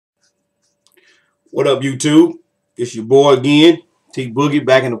What up, YouTube? It's your boy again, T Boogie,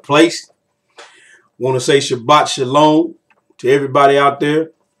 back in the place. Want to say Shabbat Shalom to everybody out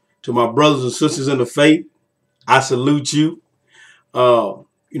there, to my brothers and sisters in the faith. I salute you.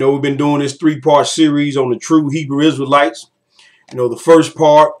 We've been doing this three-part series on the true Hebrew Israelites. The first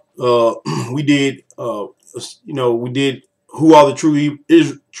part we did, who are the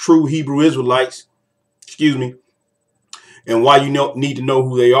true Hebrew Israelites. Excuse me, and why you need to know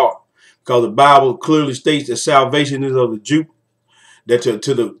who they are. Because the Bible clearly states that salvation is of the Jew, that to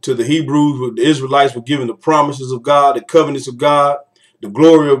the Hebrews, the Israelites were given the promises of God, the covenants of God, the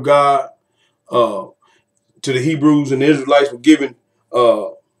glory of God. To the Hebrews and the Israelites were given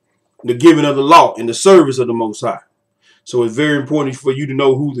the giving of the law and the service of the Most High. So it's very important for you to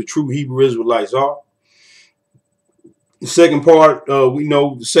know who the true Hebrew Israelites are. The second part, of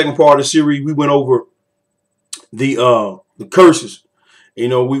the series, we went over the curses.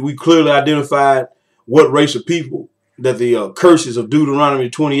 We clearly identified what race of people that the curses of Deuteronomy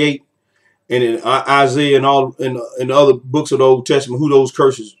 28 and in Isaiah and all in the other books of the Old Testament, who those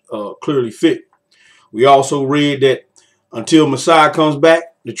curses clearly fit. We also read that until Messiah comes back,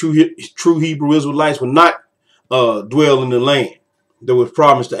 the true Hebrew Israelites will not dwell in the land that was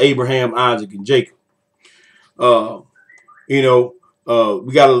promised to Abraham, Isaac, and Jacob. We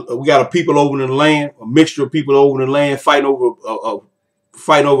got a people over in the land, a mixture of people over in the land fighting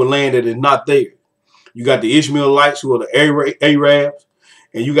over land that is not there. You got the Ishmaelites, who are the Arabs,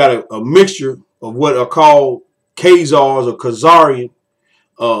 and you got a mixture of what are called Khazars or Khazarian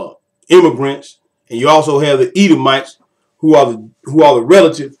immigrants, and you also have the Edomites, who are the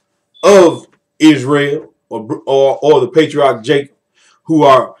relative of Israel or the patriarch Jacob, who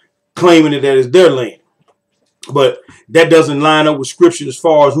are claiming that is their land. But that doesn't line up with scripture as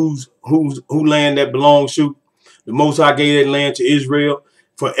far as who land that belongs to. The Most High gave that land to Israel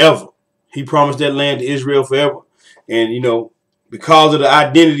forever. He promised that land to Israel forever. And, because of the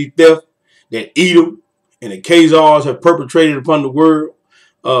identity theft that Edom and the Khazars have perpetrated upon the world,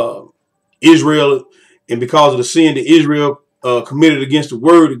 Israel, and because of the sin that Israel committed against the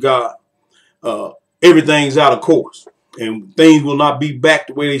word of God, everything's out of course. And things will not be back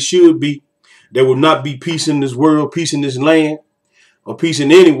the way they should be. There will not be peace in this world, peace in this land, or peace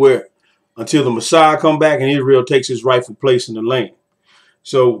in anywhere until the Messiah come back and Israel takes its rightful place in the land.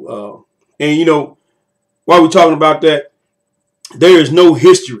 So, while we're talking about that, there is no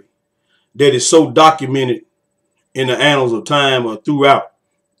history that is so documented in the annals of time or throughout.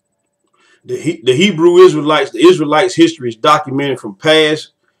 The Hebrew Israelites, the Israelites' history is documented from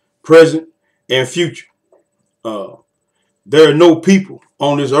past, present, and future. There are no people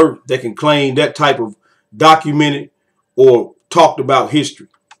on this earth that can claim that type of documented or talked about history.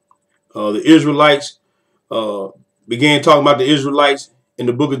 The Israelites began talking about the Israelites in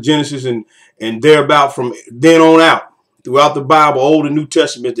the book of Genesis and thereabout from then on out. Throughout the Bible, Old and New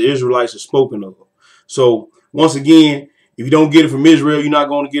Testament, the Israelites are spoken of. So once again, if you don't get it from Israel, you're not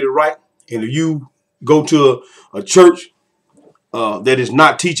going to get it right. And if you go to a church that is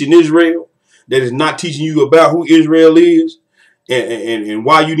not teaching Israel, that is not teaching you about who Israel is and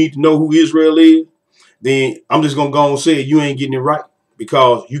why you need to know who Israel is, then I'm just going to go and say you ain't getting it right,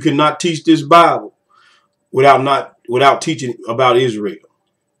 because you cannot teach this Bible without teaching about Israel.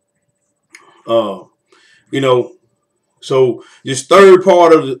 So this third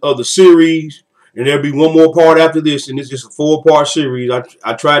part of the series, and there'll be one more part after this, and it's just a 4-part series.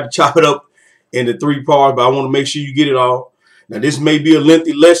 I tried to chop it up into 3 parts, but I want to make sure you get it all. Now, this may be a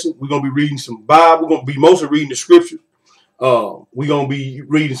lengthy lesson. We're going to be reading some Bible. We're going to be mostly reading the scripture. We're going to be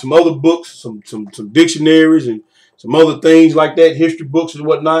reading some other books, some dictionaries and some other things like that, history books and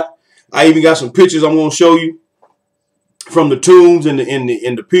whatnot. I even got some pictures I'm going to show you from the tombs and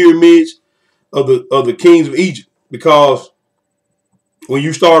the pyramids of the kings of Egypt. Because when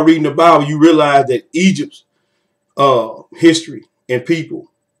you start reading the Bible, you realize that Egypt's history and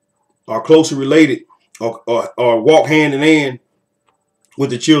people are closely related or walk hand in hand with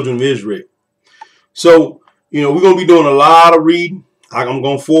the children of Israel. So, we're going to be doing a lot of reading. I'm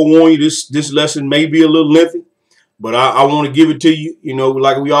going to forewarn you, this lesson may be a little lengthy, but I want to give it to you,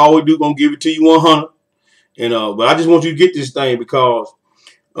 like we always do, going to give it to you 100. But I just want you to get this thing, because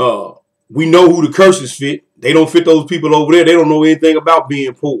we know who the curses fit. They don't fit those people over there. They don't know anything about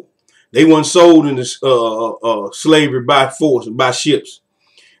being poor. They weren't sold into slavery by force and by ships.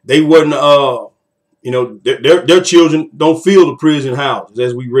 They wasn't, their children don't fill the prison houses,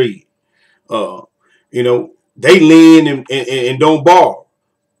 as we read. They lend and don't borrow.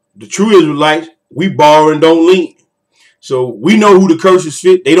 The true Israelites, we borrow and don't lend. So we know who the curses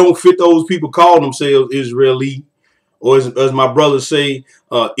fit. They don't fit those people call themselves Israeli, or as my brothers say,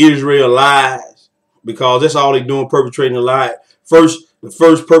 Israelites. because that's all they doing, perpetrating a lie. The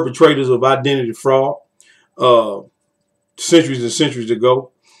first perpetrators of identity fraud, uh, centuries and centuries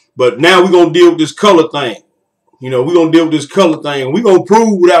ago. But now we're gonna deal with this color thing. We're gonna deal with this color thing, and we're gonna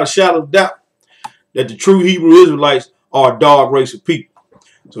prove without a shadow of doubt that the true Hebrew Israelites are a dark race of people.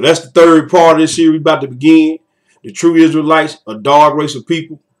 So that's the third part of this series about to begin. The true Israelites, a dark race of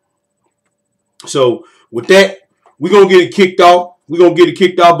people. So with that, we're going to get it kicked off.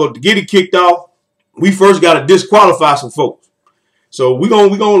 But to get it kicked off, we first got to disqualify some folks. So we're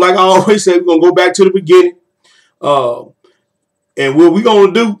going, like I always say, we're going to go back to the beginning. And what we're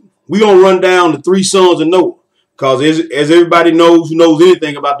going to do, we're going to run down the three sons of Noah. Because as everybody knows who knows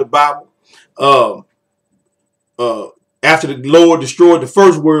anything about the Bible, after the Lord destroyed the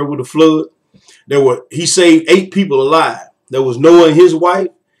first world with a flood, he saved 8 people alive. There was Noah and his wife,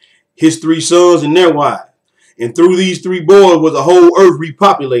 his 3 sons and their wives. And through these 3 boys was the whole earth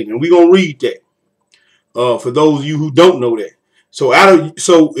repopulated. And we're going to read that for those of you who don't know that. So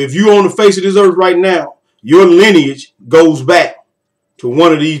if you're on the face of this earth right now, your lineage goes back to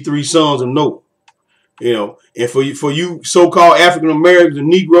one of these 3 sons of Noah. And for you so-called African Americans and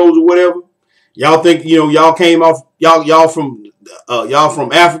Negroes or whatever, y'all think y'all came off y'all from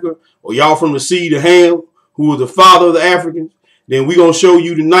Africa, or y'all from the seed of Ham, who was the father of the Africans, then we're gonna show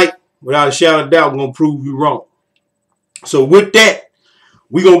you tonight, without a shadow of doubt, we're gonna prove you wrong. So with that,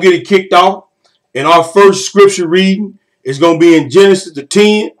 we're gonna get it kicked off. And our first scripture reading is gonna be in Genesis the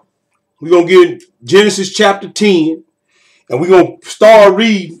 10. We're gonna get Genesis chapter 10, and we're gonna start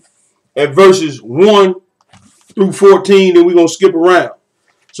reading at verses 1 through 14, then we're gonna skip around.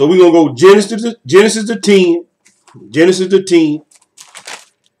 So we're going to go Genesis the 10. Genesis the 10.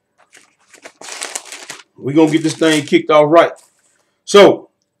 We're going to get this thing kicked off right. So,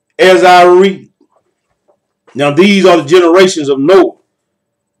 as I read. Now, these are the generations of Noah.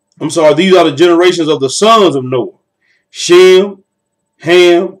 These are the generations of the sons of Noah. Shem,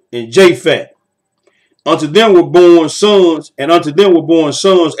 Ham, and Japheth. Unto them were born sons, and unto them were born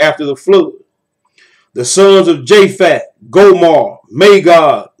sons after the flood. The sons of Japheth, Gomer,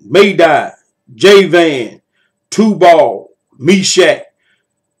 Magog, Madai, Javan, Tubal, Meshach,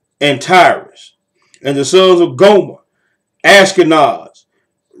 and Tyrus. And the sons of Gomer, Ashkenaz,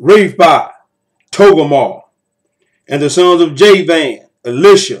 Rephi, Togarmah. And the sons of Javan,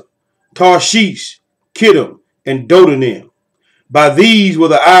 Elisha, Tarshish, Kittim, and Dodanim. By these were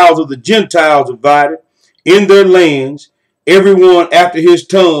the isles of the Gentiles divided in their lands, everyone after his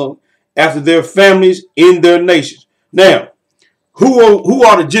tongue, after their families, in their nations. Now, who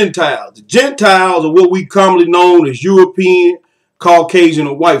are the Gentiles? The Gentiles are what we commonly known as European, Caucasian,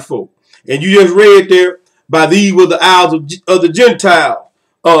 or white folk. And you just read there, by these were the isles of the Gentile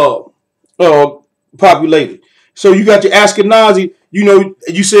populated. So you got your Ashkenazi.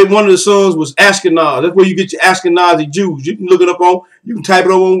 You said one of the sons was Ashkenaz. That's where you get your Ashkenazi Jews. You can look it up you can type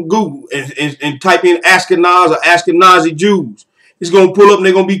it up on Google and type in Ashkenaz or Ashkenazi Jews. It's going to pull up and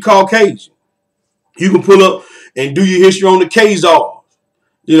they're going to be Caucasian. You can pull up and do your history on the Khazars.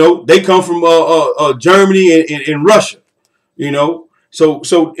 They come from Germany and Russia.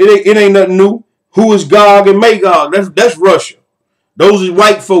 So it ain't nothing new. Who is Gog and Magog? That's Russia. Those are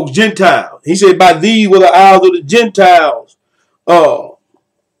white folks, Gentiles. He said, by these were the isles of the Gentiles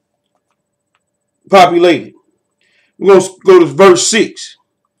populated. We're going to go to verse 6.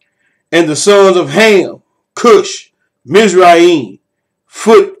 And the sons of Ham, Cush, Mizraim,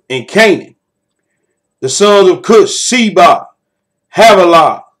 Phut, and Canaan. The sons of Cush, Seba,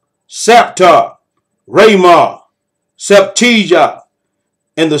 Havilah, Saptar, Ramah, Septijah.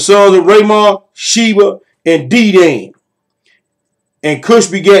 And the sons of Ramah, Sheba, and Dedan. And Cush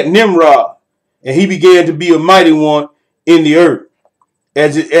begat Nimrod, and he began to be a mighty one in the earth,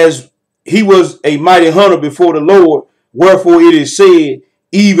 as he was a mighty hunter before the Lord. Wherefore it is said,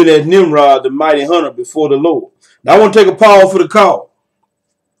 even as Nimrod, the mighty hunter before the Lord. Now I want to take a pause for the call.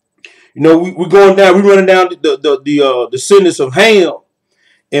 We're going down. We're running down the descendants of Ham,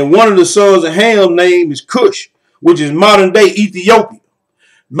 and one of the sons of Ham name is Cush, which is modern day Ethiopia.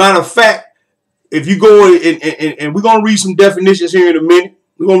 Matter of fact, if you go and we're going to read some definitions here in a minute.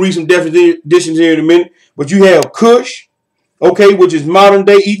 But you have Cush, okay, which is modern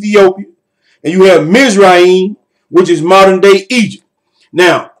day Ethiopia. And you have Mizraim, which is modern day Egypt.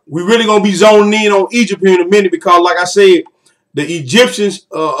 Now, we're really going to be zoning in on Egypt here in a minute because, like I said, the Egyptians'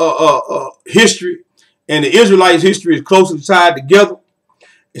 history and the Israelites' history is closely tied together.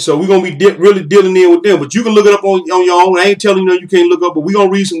 And so we're going to be really dealing in with them. But you can look it up on your own. I ain't telling you can't look up, but we're going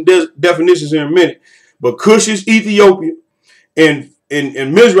to read some definitions in a minute. But Cush is Ethiopia, and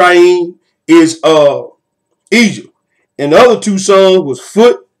Mizraim is Egypt. And the other 2 sons was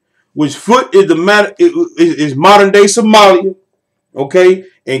Phut, which Foot is is modern day Somalia. Okay,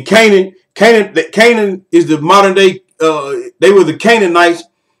 and Canaan is the modern day. They were the Canaanites,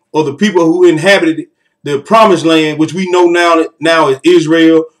 or the people who inhabited the Promised Land, which we know now is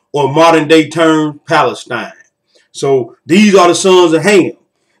Israel, or modern day term Palestine. So these are the sons of Ham.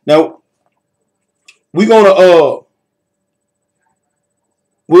 Now we're gonna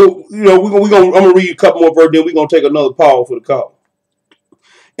I'm gonna read a couple more verses, then we're gonna take another pause for the call.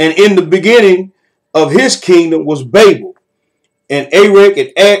 And in the beginning of his kingdom was Babel, and Erech,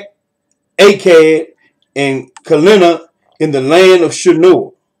 and Akkad, and Kalina in the land of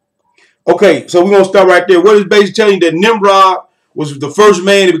Shinar. Okay, so we're gonna start right there. What is basically telling you that Nimrod was the first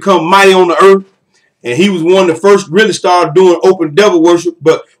man to become mighty on the earth, and he was one of the first really started doing open devil worship.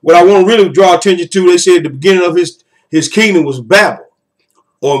 But what I want to really draw attention to, they said the beginning of his kingdom was Babel,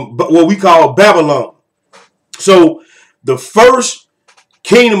 or what we call Babylon. So the first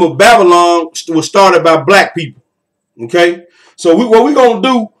kingdom of Babylon was started by black people. Okay, so what we're gonna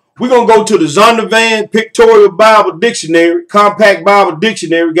do, we're gonna go to the Zondervan Pictorial Bible Dictionary, Compact Bible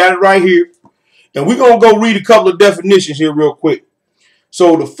Dictionary, got it right here, and we're gonna go read a couple of definitions here real quick.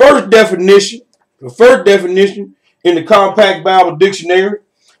 So the first definition in the Compact Bible Dictionary,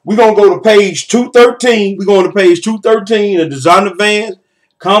 we're gonna go to page 213. We're going to page 213 of the Zondervan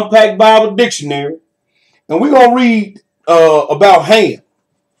Compact Bible Dictionary, and we're gonna read about Ham.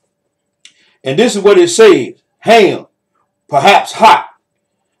 And this is what it says: Ham, perhaps hot,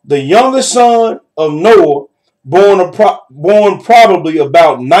 the youngest son of Noah, born probably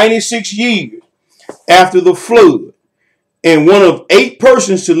about 96 years after the flood, and one of 8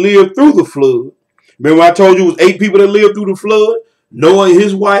 persons to live through the flood. Remember I told you it was 8 people that lived through the flood? Noah and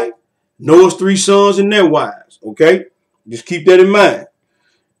his wife, Noah's 3 sons and their wives. Okay? Just keep that in mind.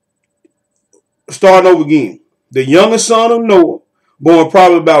 Starting over again. The youngest son of Noah, born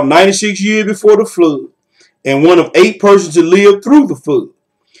probably about 96 years before the flood, and one of 8 persons to live through the flood.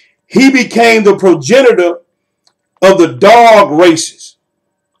 He became the progenitor of the dog races.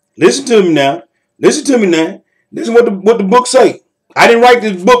 Listen to me now. Listen to me now. Listen what the book say. I didn't write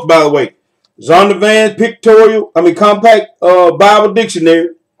this book, by the way. Zondervan's Compact Bible Dictionary.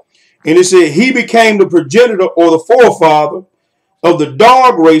 And it said he became the progenitor or the forefather of the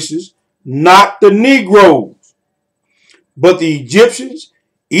dog races, not the Negroes, but the Egyptians,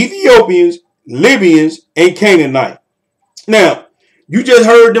 Ethiopians, Libyans, and Canaanites. Now, you just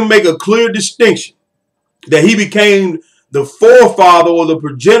heard them make a clear distinction that he became the forefather or the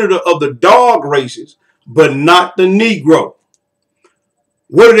progenitor of the dog races, but not the Negro.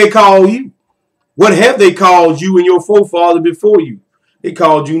 What do they call you? What have they called you and your forefather before you? They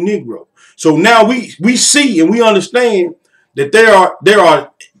called you Negro. So now we see and we understand that there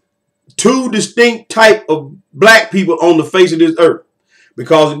are 2 distinct type of black people on the face of this earth.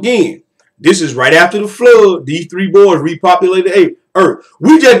 Because again, this is right after the flood. These 3 boys repopulated the earth.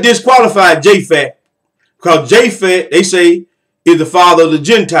 We just disqualified Japhet, because Japhet, they say, is the father of the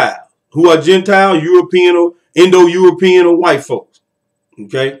Gentile. Who are Gentile? European or Indo-European or white folks.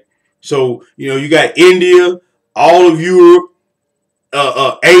 Okay? So, you got India, all of Europe,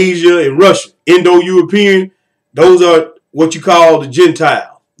 Asia, and Russia. Indo-European, those are what you call the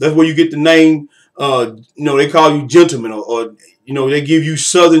Gentile. That's where you get the name, they call you gentlemen, or they give you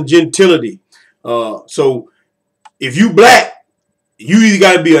southern gentility. So if you black, you either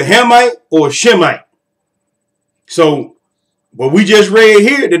got to be a Hamite or a Shemite. So, but we just read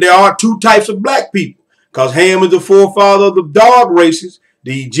here that there are 2 types of black people, because Ham is the forefather of the dog races,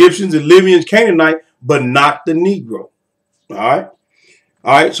 the Egyptians, the Libyans, Canaanite, but not the Negro. All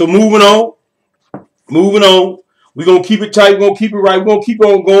right. So moving on. We're gonna keep it tight. We're gonna keep it right. We're gonna keep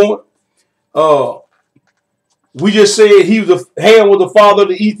on going. We just said Ham was the father of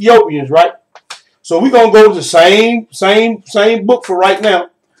the Ethiopians, right? So we're gonna go to the same book for right now.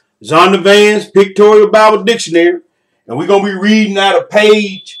 Zondervan's Pictorial Bible Dictionary. And we're going to be reading off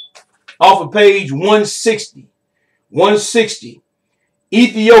of page 160. 160.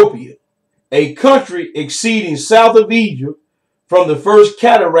 Ethiopia, a country exceeding south of Egypt from the first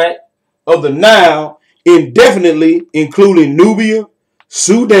cataract of the Nile, indefinitely including Nubia,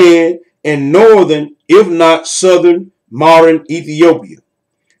 Sudan, and northern, if not southern, modern Ethiopia.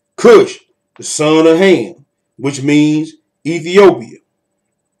 Cush, the son of Ham, which means Ethiopia.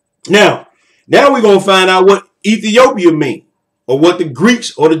 Now we're going to find out what Ethiopia means, or what the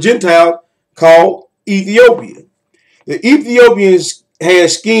Greeks or the Gentiles call Ethiopia. The Ethiopians had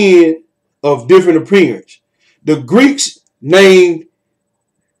skin of different appearance. The Greeks named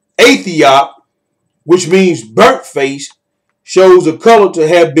Ethiop, which means burnt face, shows the color to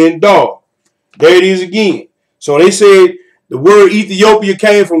have been dark. There it is again. So they said The word Ethiopia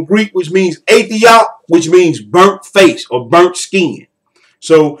came from Greek, which means Ethiop, which means burnt face or burnt skin.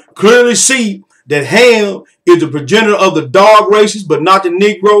 So clearly see that Ham is the progenitor of the dog races, but not the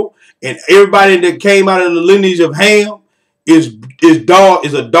Negro. And everybody that came out of the lineage of Ham is a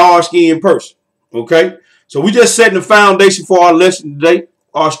dark skinned person. Okay, so we just setting the foundation for our lesson today,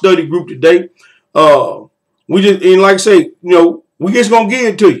 our study group today. We just, and like I say, we just gonna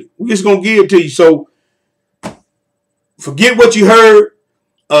give it to you. We just gonna give it to you. So forget what you heard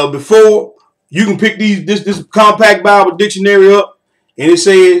before. You can pick this compact Bible dictionary up, and it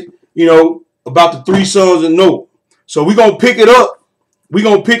says, about the three sons of Noah. So we're gonna pick it up. We're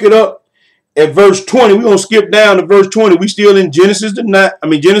gonna pick it up at verse 20. We're gonna skip down to verse 20. We still in Genesis the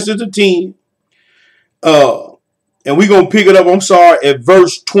 10. And we're gonna pick it up, at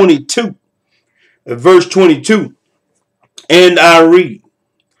verse 22. At verse 22. And I read,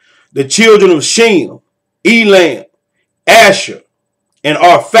 the children of Shem, Elam, Asher, and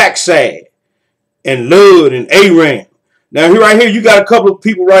Arphaxad, and Lud, and Aram. Now, right here, you got a couple of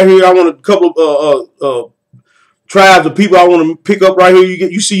people right here. I want a couple of tribes of people I want to pick up right here.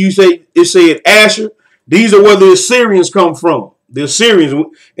 You say it said Asher. These are where the Assyrians come from. The Assyrians,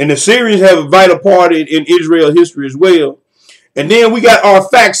 and the Assyrians have a vital part in Israel history as well. And then we got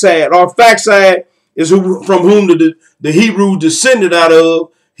Arphaxad. Arphaxad is from whom the Hebrews descended out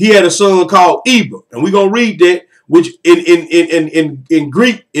of. He had a son called Eber, and we're gonna read that, which in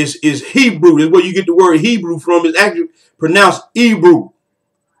Greek is Hebrew. Is where you get the word Hebrew from. It's actually pronounced Hebrew.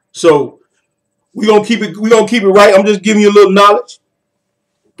 So we're gonna keep it right. I'm just giving you a little knowledge.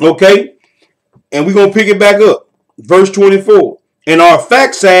 Okay? And we're gonna pick it back up. Verse 24. And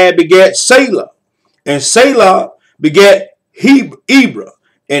Arphaxad begat Salah, and Salah begat Eber,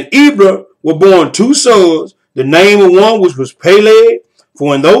 and Eber were born two sons. The name of one which was Peleg,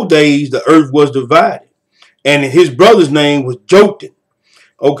 for in those days the earth was divided, and his brother's name was Jotham.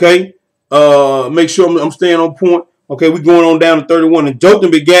 Okay, make sure I'm staying on point. Okay, we're going on down to 31. And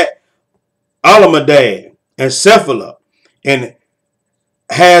Jotham begat Alamadad and Cephala, and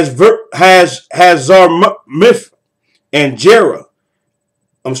Hazarmith and Jerah.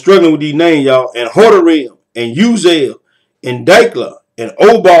 I'm struggling with these names, y'all. And Hodarim and Uzel and Dikla and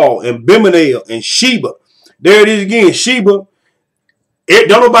Obal and Bimanel and Sheba. There it is again. Sheba.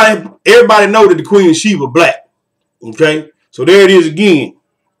 Everybody know that the queen of Sheba black. Okay, so there it is again.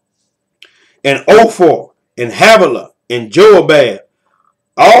 And Ophir and Havilah and Joabad.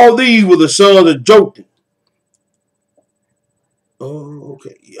 All these were the sons of Jotham. Oh,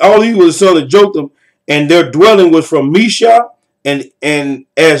 okay. All these were the sons of Jotham, and their dwelling was from Mesha, and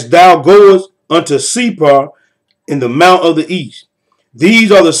as thou goest unto Separ in the mount of the east.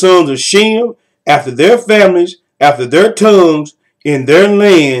 These are the sons of Shem, after their families, after their tongues, in their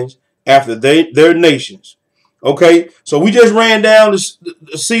lands, after their nations. Okay, so we just ran down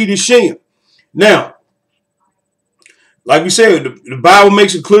the seed of Shem. Now, like we said, the Bible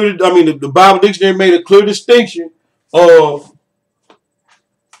makes it clear. The Bible dictionary made a clear distinction of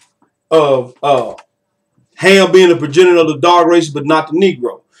Ham being the progenitor of the dog race, but not the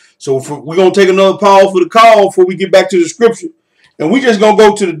Negro. So we're going to take another pause for the call before we get back to the scripture. And we just going to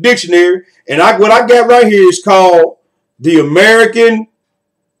go to the dictionary. And what I got right here is called the American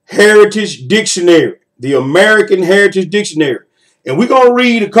Heritage Dictionary. The American Heritage Dictionary. And we're going to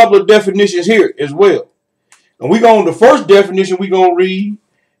read a couple of definitions here as well. And the first definition we're going to read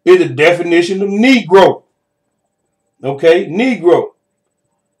is the definition of Negro. Okay, Negro.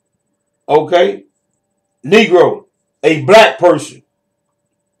 Okay, Negro, a black person.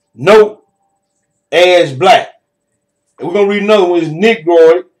 Note as black. And we're gonna read another one. Is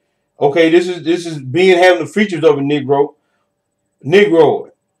Negroid. Okay, this is being having the features of a Negro.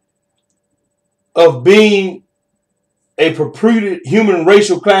 Negroid. Of being a purported human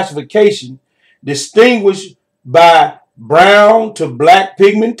racial classification distinguished by brown to black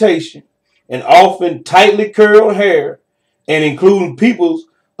pigmentation and often tightly curled hair, and including peoples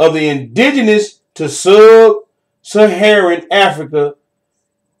of the indigenous to sub-Saharan Africa.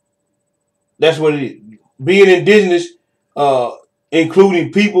 That's what it is. Being indigenous,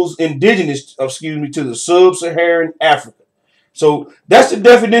 including peoples indigenous, to the sub-Saharan Africa. So that's the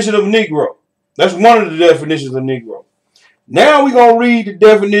definition of Negro. That's one of the definitions of Negro. Now we're going to read the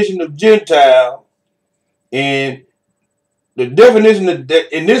definition of Gentile. And the definition in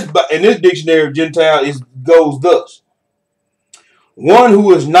this dictionary of Gentile goes thus. One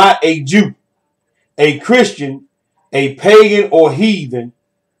who is not a Jew, a Christian, a pagan or heathen,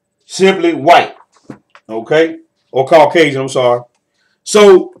 simply white. Okay? Or Caucasian, I'm sorry.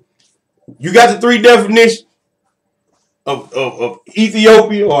 So you got the three definitions of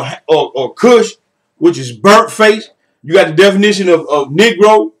Ethiopia or Cush, which is burnt face. You got the definition of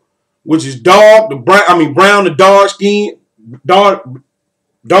Negro, which is dark, the brown. I mean brown to dark skin, dark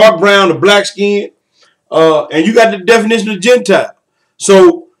brown to black skin. And you got the definition of Gentile.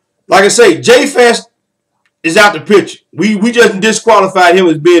 So, like I say, Japheth is out the picture. We just disqualified him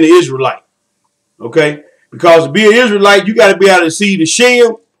as being an Israelite. Okay? Because to be an Israelite, you got to be able to see the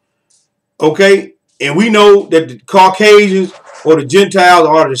Shem. Okay? And we know that the Caucasians or the Gentiles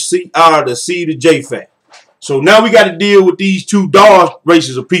are the seed of Japheth. So now we got to deal with these two dark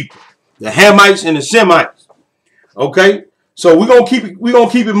races of people, the Hamites and the Semites. Okay? So we're gonna keep it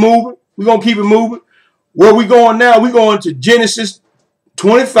moving. We're gonna keep it moving. Where we going now? We're going to Genesis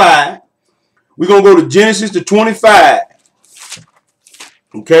 25. We're going to go to Genesis to 25.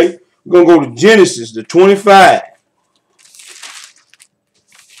 Okay? We're going to go to Genesis to 25.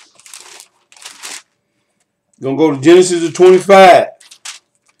 We're going to go to Genesis to 25.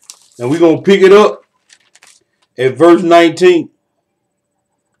 And we're going to pick it up at verse 19.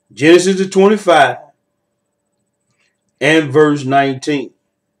 Genesis to 25 and verse 19.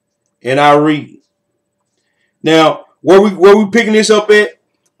 And I read. Now, where we picking this up at?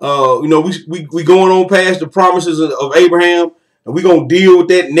 We going on past the promises of Abraham, and we're gonna deal with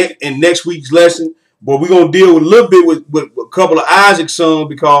that in next week's lesson. But we're gonna deal with a little bit with a couple of Isaac's sons,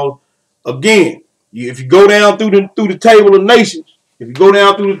 because again, if you go down through the table of nations,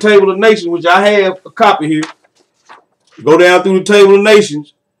 which I have a copy here, go down through the table of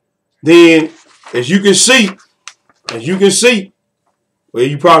nations, then as you can see, well,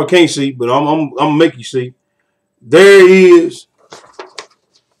 you probably can't see, but I'm gonna make you see. There is.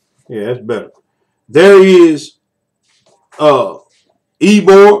 Yeah, that's better. There is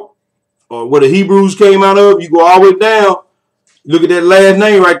Ebor, or where the Hebrews came out of. You go all the way down. Look at that last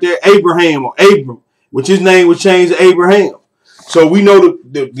name right there, Abraham or Abram, which his name was changed to Abraham. So we know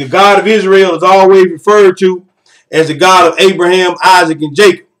the God of Israel is always referred to as the God of Abraham, Isaac, and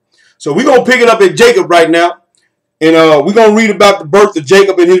Jacob. So we're going to pick it up at Jacob right now. And we're going to read about the birth of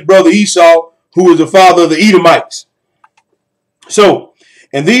Jacob and his brother Esau, who was the father of the Edomites. So,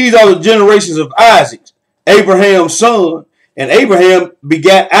 and these are the generations of Isaac, Abraham's son, and Abraham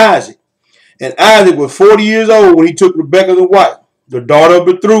begat Isaac. And Isaac was 40 years old when he took Rebekah the wife, the daughter of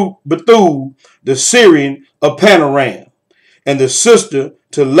Bethuel, the Syrian of Panaram, and the sister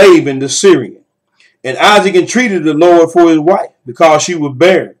to Laban the Syrian. And Isaac entreated the Lord for his wife, because she was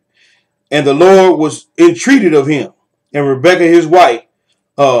barren. And the Lord was entreated of him, and Rebekah his wife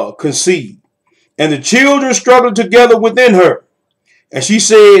conceived. And the children struggled together within her. And she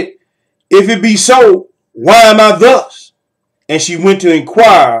said, if it be so, why am I thus? And she went to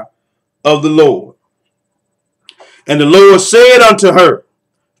inquire of the Lord. And the Lord said unto her,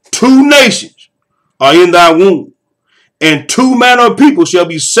 2 nations are in thy womb, and 2 manner of people shall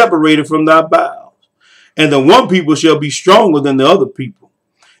be separated from thy bowels. And the one people shall be stronger than the other people,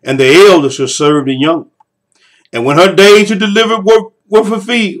 and the elder shall serve the younger. And when her days to deliver were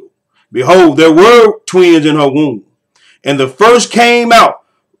fulfilled, behold, there were twins in her womb. And the first came out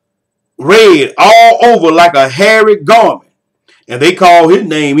red all over like a hairy garment, and they called his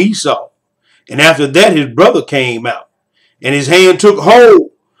name Esau. And after that his brother came out, and his hand took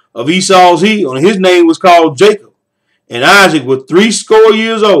hold of Esau's heel, and his name was called Jacob. And Isaac was 80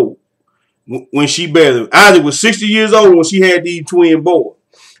 years old when she bare them. Isaac was 60 years old when she had these twin boys.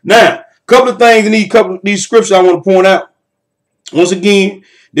 Now, a couple of things in these scriptures I want to point out. Once again,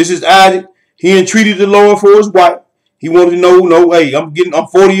 this is Isaac. He entreated the Lord for his wife. He wanted to know, hey, I'm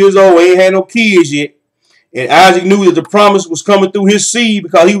 40 years old. I ain't had no kids yet. And Isaac knew that the promise was coming through his seed,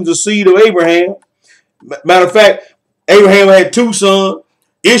 because he was the seed of Abraham. Matter of fact, Abraham had 2 sons.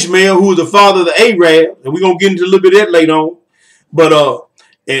 Ishmael, who was the father of the Arab, and we're going to get into a little bit of that later on. But,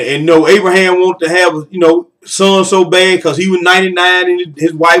 Abraham wanted to have, son so bad because he was 99 and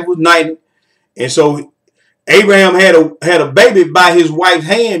his wife was 90. And so Abraham had a baby by his wife's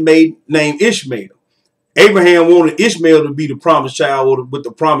handmaid named Ishmael. Abraham wanted Ishmael to be the promised child, with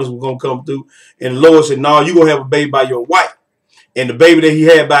the promise was going to come through. And the Lord said, no, you're going to have a baby by your wife. And the baby that he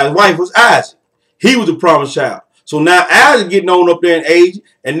had by his wife was Isaac. He was the promised child. So now Isaac getting on up there in age,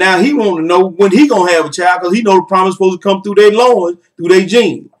 and now he want to know when he going to have a child, because he know the promise supposed to come through their loins, through their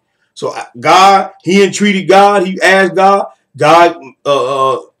gene. So God, he entreated God. He asked God. God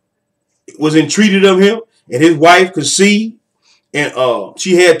was entreated of him, and his wife conceived, and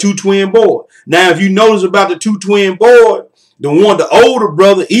she had 2 twin boys. Now, if you notice about the 2 twin boys, the older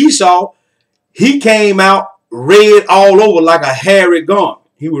brother Esau, he came out red all over like a hairy garment.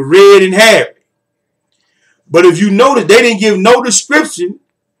 He was red and hairy. But if you notice, they didn't give no description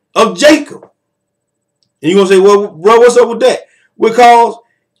of Jacob. And you're going to say, well, bro, what's up with that? Because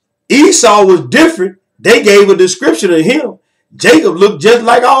Esau was different They gave a description of him. Jacob looked just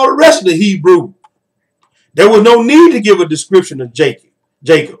like all the rest of the Hebrew. There was no need to give a description of Jacob,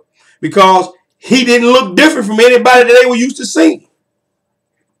 because he didn't look different from anybody that they were used to seeing.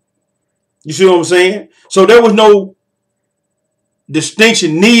 You see what I'm saying? So there was no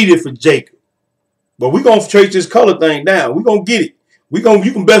distinction needed for Jacob. But we're going to trace this color thing down. We're going to get it.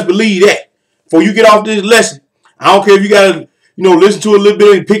 You can best believe that. Before you get off this lesson, I don't care if you got to, listen to it a little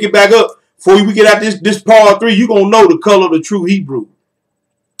bit and pick it back up. Before we get out this part 3, you're going to know the color of the true Hebrew.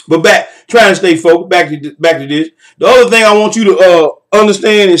 But trying to stay focused, back to this. The other thing I want you to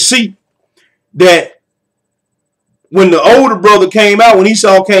understand and see, that when the older brother came out, when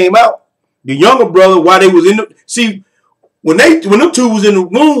Esau came out, the younger brother, while they was in the, when them two was in the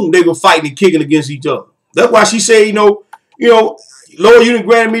womb, they were fighting and kicking against each other. That's why she said, Lord, you didn't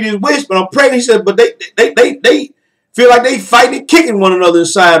grant me this wish, but I'm pregnant. He said, but they feel like they fighting and kicking one another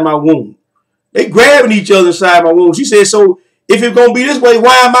inside my womb. They grabbing each other inside my womb. She said, so if it's gonna be this way,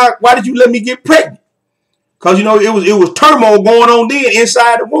 why did you let me get pregnant? Because it was turmoil going on then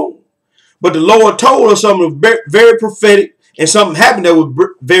inside the womb. But the Lord told her something very prophetic, and something happened that was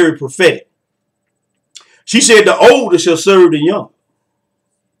very prophetic. She said, the older shall serve the young.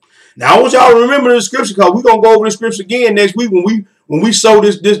 Now I want y'all to remember the scripture, because we're gonna go over the scripture again next week when we sew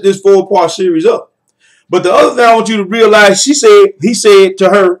this 4-part series up. But the other thing I want you to realize, he said to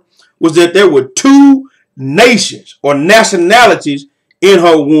her, was that there were 2 nations or nationalities in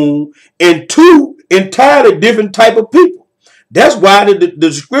her womb, and 2 entirely different type of people. That's why the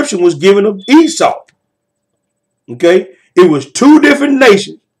description was given of Esau. Okay, it was 2 different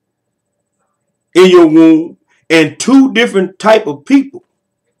nations in your womb and 2 different type of people.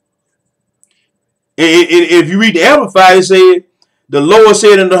 And if you read the Amplified, it said, the Lord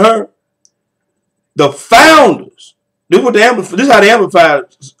said unto her, the founders. This is how the Amplified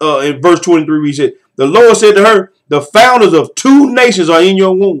in verse 23 we said, the Lord said to her, the founders of 2 nations are in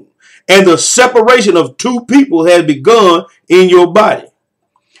your womb, and the separation of 2 people has begun in your body.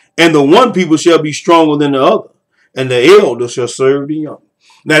 And the one people shall be stronger than the other, and the elder shall serve the young.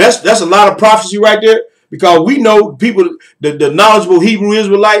 Now that's a lot of prophecy right there, because we know people, the knowledgeable Hebrew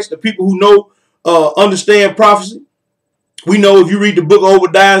Israelites, the people who know, understand prophecy. We know if you read the book of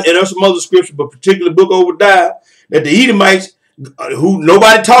Obadiah, and there's some other scripture, but particularly the book of Obadiah, that the Edomites, who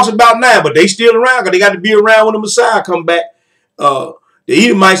nobody talks about now, but they still around, because they got to be around when the Messiah come back. The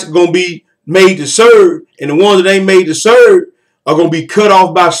Edomites are going to be made to serve, and the ones that ain't made to serve are going to be cut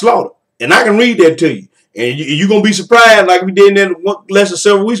off by slaughter. And I can read that to you. And you're going to be surprised, like we did in that one lesson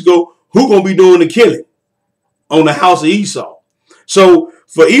several weeks ago, who going to be doing the killing on the house of Esau. So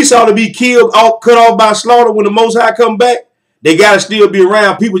for Esau to be killed, cut off by slaughter when the Most High come back, they got to still be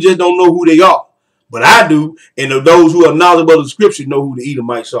around. People just don't know who they are. But I do, and those who are knowledgeable of the scripture know who the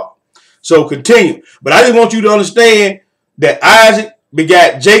Edomites are. So continue. But I just want you to understand that Isaac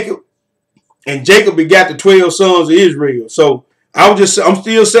begat Jacob, and Jacob begat the 12 sons of Israel. So I'm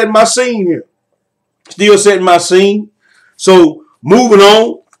still setting my scene here. Still setting my scene. So moving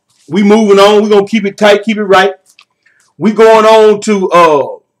on. We're going to keep it tight, keep it right. We're going on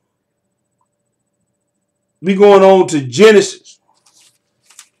to Genesis.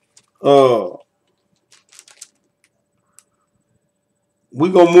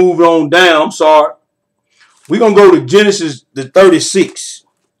 We're going to move on down. I'm sorry. We're going to go to Genesis the 36.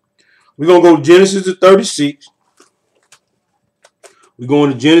 We're going to go to Genesis the 36. We're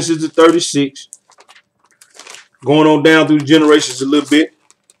going to Genesis the 36. Going on down through the generations a little bit.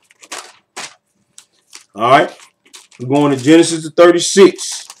 All right. We're going to Genesis the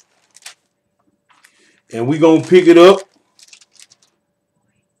 36. And we're going to pick it up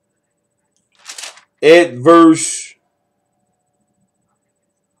at verse.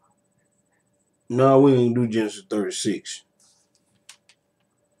 No, we ain't do Genesis 36.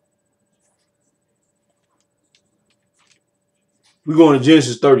 We're going to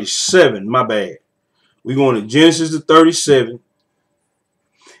Genesis 37. My bad. We're going to Genesis the 37.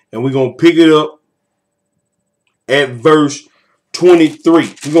 And we're going to pick it up at verse 23.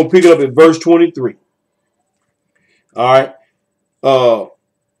 We're going to pick it up at verse 23. All right.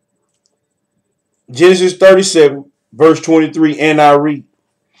 Genesis 37, verse 23, and I read.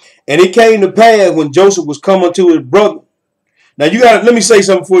 And it came to pass when Joseph was coming to his brother. Now let me say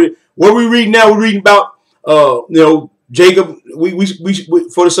something for you. What we read now, we're reading about Jacob. We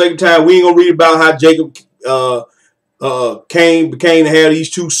for the sake of time, we ain't gonna read about how Jacob became to have these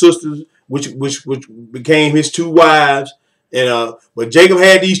 2 sisters, which became his 2 wives. And but Jacob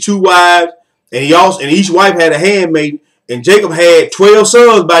had these 2 wives, and each wife had a handmaid, and Jacob had 12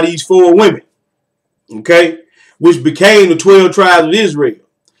 sons by these 4 women. Okay, which became the 12 tribes of Israel.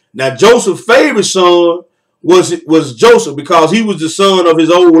 Now Joseph's favorite son was Joseph, because he was the son of his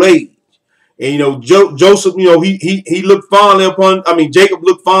old age. And Joseph, he looked fondly upon. I mean, Jacob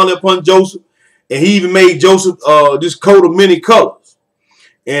looked fondly upon Joseph, and he even made Joseph this coat of many colors.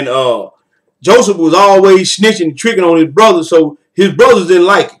 And Joseph was always snitching and tricking on his brothers, so his brothers didn't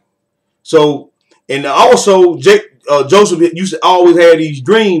like him. So, and also Joseph used to always have these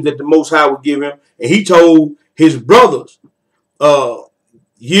dreams that the Most High would give him, and he told his brothers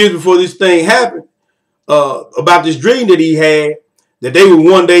years before this thing happened about this dream that he had, that they would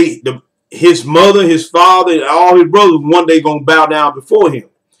one day, his mother, his father, and all his brothers one day gonna bow down before him.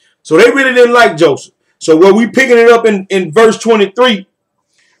 So they really didn't like Joseph. So what we picking it up in verse 23.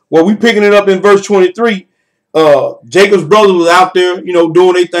 Jacob's brother was out there,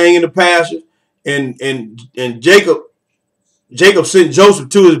 doing their thing in the pasture, and Jacob sent Joseph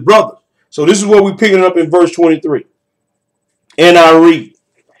to his brothers. So this is what we're picking up in verse 23. And I read,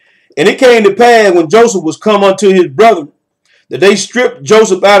 and it came to pass when Joseph was come unto his brother, that they stripped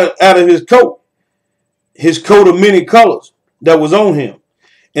Joseph out of his coat of many colors that was on him.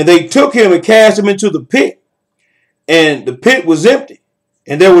 And they took him and cast him into the pit. And the pit was empty,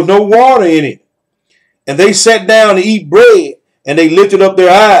 and there was no water in it. And they sat down to eat bread, and they lifted up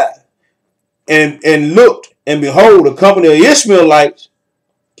their eyes and looked, and behold, a company of Ishmaelites,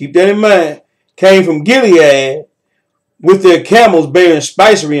 keep that in mind, came from Gilead with their camels bearing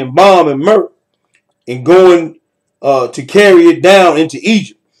spicery and balm and myrrh, and going to carry it down into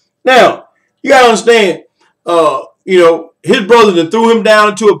Egypt. Now, you gotta understand, his brothers then threw him down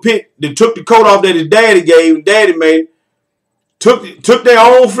into a pit. They took the coat off that his daddy gave him, daddy made, took their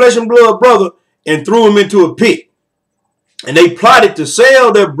own flesh and blood brother and threw him into a pit. And they plotted to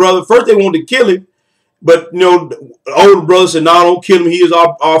sell their brother. First they wanted to kill him, but the older brother said, no, don't kill him. He is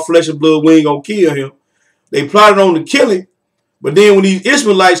our flesh and blood. We ain't gonna kill him. They plotted on to kill him. But then when these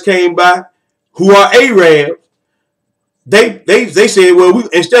Ishmaelites came by, who are Arabs, they said, well,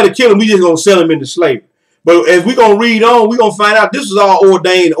 instead of killing him, we just gonna sell him into slavery. But as we're gonna read on, we're gonna find out this was all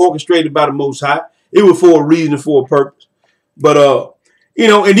ordained and orchestrated by the Most High. It was for a reason and for a purpose. But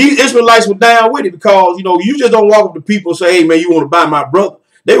and these Israelites were down with it, because you just don't walk up to people and say, hey man, you want to buy my brother.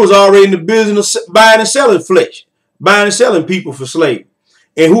 They was already in the business of buying and selling flesh, buying and selling people for slavery.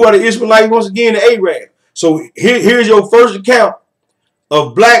 And who are the Israelites? Once again, the Arabs. So here's your first account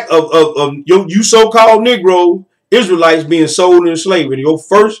of you so-called Negro Israelites being sold into slavery. And your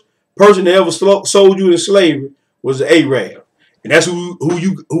first person that ever sold you into slavery was the Arab. And that's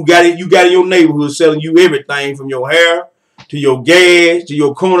who got it. You got in your neighborhood selling you everything from your hair to your gas to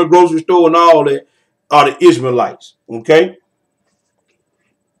your corner grocery store and all that are the Israelites. Okay.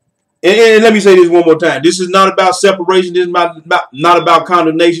 And let me say this one more time. This is not about separation. This is not about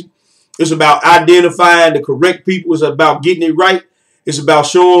condemnation. It's about identifying the correct people. It's about getting it right. It's about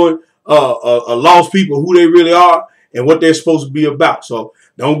showing lost people who they really are and what they're supposed to be about. So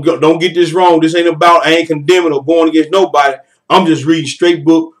don't get this wrong. This ain't about, I ain't condemning or going against nobody. I'm just reading straight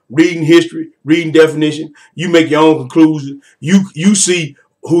book, reading history, reading definition. You make your own conclusions. You see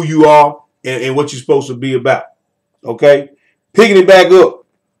who you are and what you're supposed to be about. Okay? Picking it back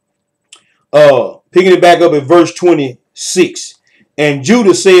up in verse 26. And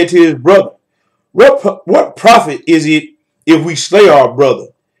Judah said to his brother, what profit is it if we slay our brother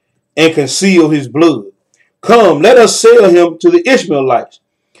and conceal his blood? Come, let us sell him to the Ishmaelites,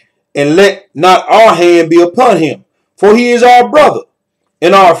 and let not our hand be upon him, for he is our brother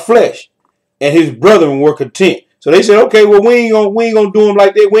and our flesh. And his brethren were content. So they said, okay, well, we ain't gonna do him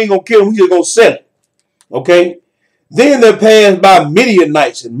like that. We ain't gonna kill him. We just gonna sell him. Okay. Then there passed by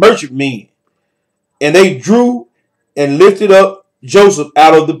Midianites and merchantmen, and they drew and lifted up Joseph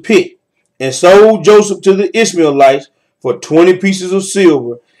out of the pit, and sold Joseph to the Ishmaelites for 20 pieces of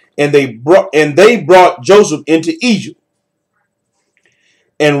silver. And they brought Joseph into Egypt.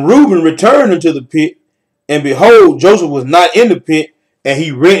 And Reuben returned into the pit, and behold, Joseph was not in the pit, and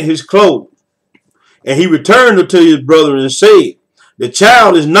he rent his clothes. And he returned unto his brother and said, the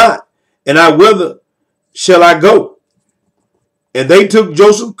child is not, and whither shall I go? And they took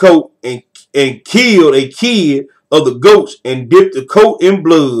Joseph's coat and killed a kid of the goats and dipped the coat in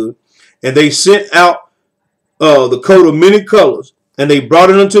blood. And they sent out the coat of many colors, and they brought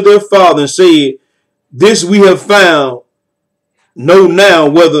it unto their father and said, this we have found. Know now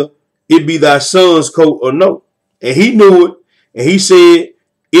whether it be thy son's coat or no. And he knew it, and he said,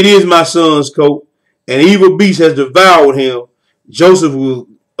 it is my son's coat, and evil beast has devoured him. Joseph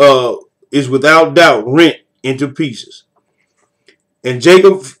is without doubt rent into pieces. And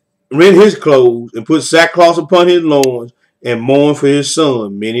Jacob rent his clothes and put sackcloth upon his loins and mourned for his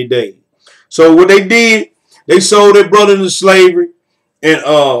son many days. So what they did, they sold their brother into slavery. And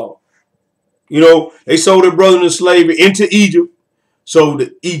they sold their brother into slavery into Egypt. So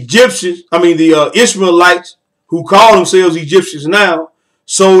the Egyptians, the Ishmaelites, who call themselves Egyptians now,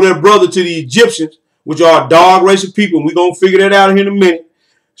 sold their brother to the Egyptians, which are a dog race of people. And we're going to figure that out here in a minute.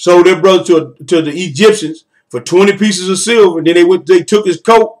 Sold their brother to the Egyptians for 20 pieces of silver. And then they took his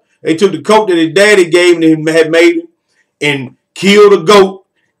coat. They took the coat that his daddy gave him and had made him and killed a goat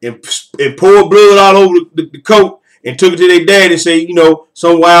and poured blood all over the coat and took it to their dad and said,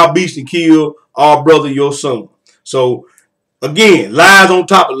 some wild beast and killed our brother, your son. So again, lies on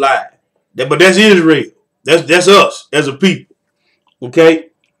top of lies. But that's Israel. That's us as a people.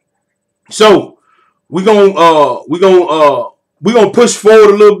 Okay. So we're gonna push forward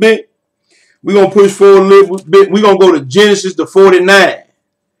a little bit. We're gonna push forward a little bit. We're gonna go to Genesis to 49.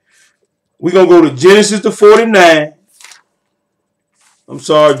 We're gonna go to Genesis to 49. I'm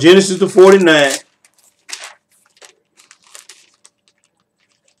sorry, Genesis to 49.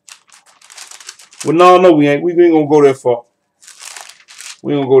 Well, no, we ain't. We ain't gonna go that far.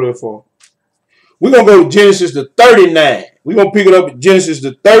 We ain't gonna go that far. We're going to go to Genesis to 39. We're going to pick it up at Genesis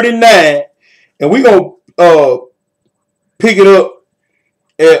to 39. And we're going to pick it up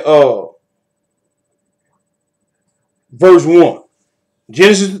at verse 1.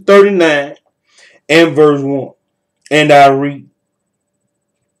 Genesis to 39 and verse 1. And I read.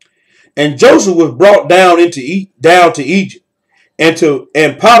 And Joseph was brought down to Egypt, and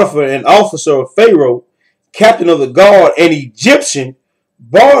Potiphar, an officer of Pharaoh, captain of the guard, an Egyptian,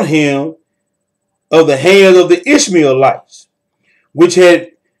 bought him of the hands of the Ishmaelites, which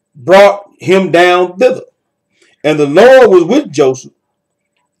had brought him down thither. And the Lord was with Joseph,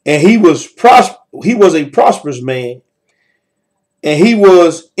 and he was a prosperous man, and he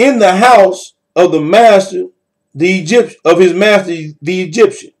was in the house of his master, the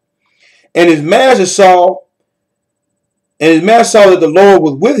Egyptian. And his master saw that the Lord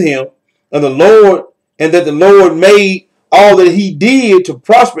was with him, and that the Lord made all that he did to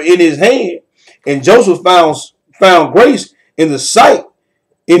prosper in his hand. And Joseph found grace in his sight,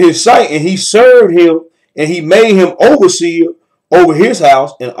 and he served him, and he made him overseer over his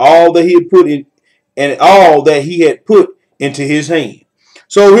house and all that he had put into his hand.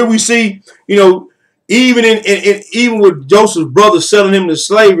 So here we see, even with Joseph's brother selling him to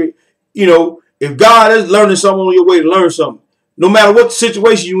slavery, if God is learning something on your way to learn something, no matter what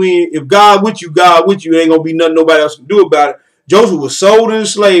situation you in, if God with you, ain't gonna be nothing nobody else can do about it. Joseph was sold into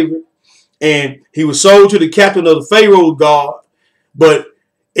slavery, and he was sold to the captain of the Pharaoh's guard. But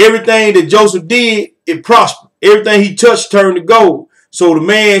everything that Joseph did, it prospered. Everything he touched turned to gold. So the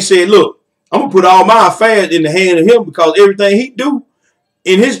man said, look, I'm gonna put all my affairs in the hand of him, because everything he do,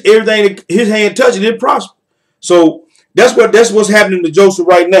 everything that his hand touches, it prosper. So that's what's happening to Joseph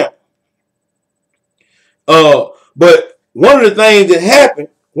right now. But one of the things that happened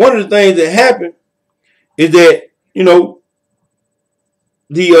is that,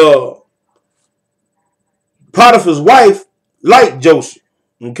 the Potiphar's wife liked Joseph.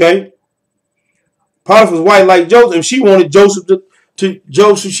 Okay. Potiphar's wife liked Joseph, and she wanted Joseph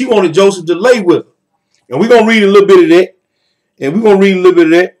she wanted Joseph to lay with her. And we're gonna read a little bit of that.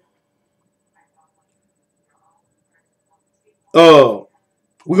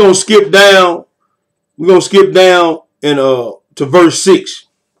 We're gonna skip down. And to verse 6.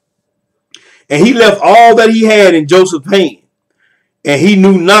 And he left all that he had in Joseph's hand, and he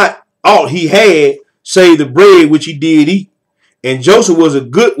knew not aught he had save the bread which he did eat. And Joseph was a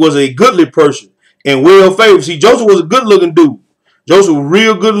goodly person and well favored. See, Joseph was a good looking dude. Joseph was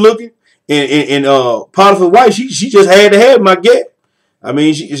real good looking, and Potiphar's wife, she just had to have him, I guess. I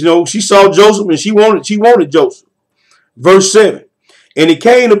mean, she saw Joseph and she wanted Joseph. Verse 7. And it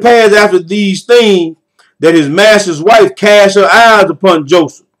came to pass after these things that his master's wife cast her eyes upon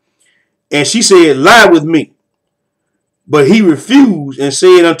Joseph, and she said, lie with me. But he refused, and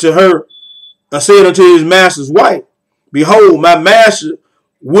said unto his master's wife, behold, my master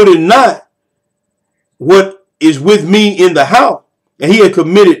would not what is with me in the house, and he had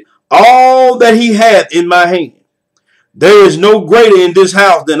committed all that he hath in my hand. There is no greater in this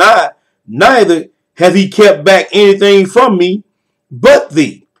house than I, neither hath he kept back anything from me but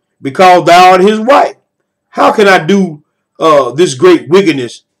thee, because thou art his wife. How can I do this great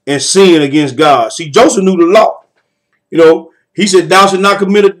wickedness and sin against God? See, Joseph knew the law. He said, thou shalt not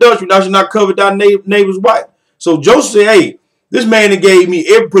commit adultery, thou shalt not covet thy neighbor's wife. So Joseph said, hey, this man that gave me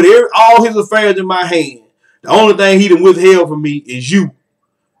all his affairs in my hand. The only thing he done withheld from me is you.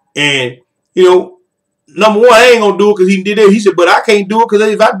 And, number one, I ain't going to do it because he did it. He said, but I can't do it because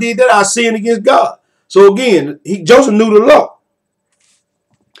if I did that, I sin against God. So again, Joseph knew the law.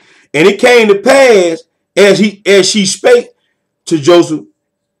 And it came to pass as she spake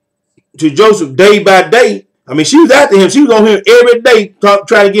to Joseph day by day. I mean, she was after him. She was on him every day,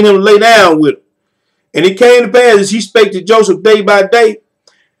 trying to get him to lay down with her. And it came to pass as he spake to Joseph day by day,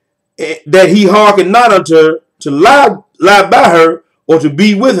 that he hearkened not unto her to lie by her or to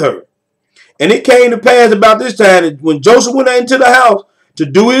be with her. And it came to pass about this time that when Joseph went into the house to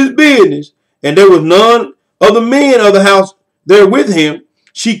do his business, and there was none of the men of the house there with him,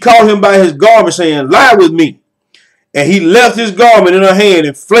 she caught him by his garment, saying, Lie with me. And he left his garment in her hand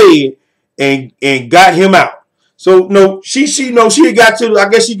and fled and got him out. So no, she had got to, I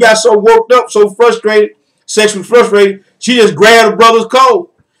guess she got so worked up, so frustrated, sexually frustrated, she just grabbed her brother's coat.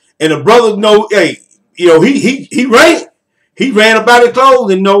 And the brother, hey, he ran. He ran up out his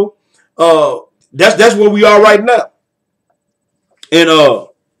clothes, and that's where we are right now. And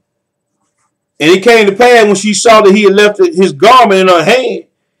it came to pass when she saw that he had left his garment in her hand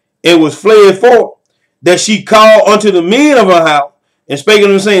and was fled forth, that she called unto the men of her house and spake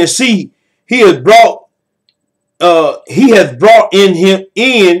unto them, saying, See, he has brought in him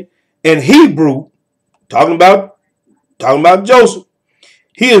in Hebrew, talking about Joseph.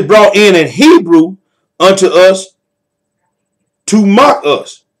 He has brought in Hebrew unto us to mock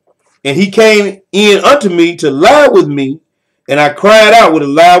us. And he came in unto me to lie with me, and I cried out with a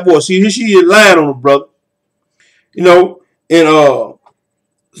loud voice. See, here she is lying on her brother. And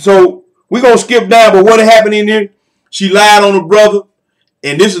so we're going to skip down, but what happened in there? She lied on her brother,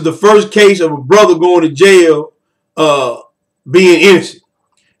 and this is the first case of a brother going to jail being innocent.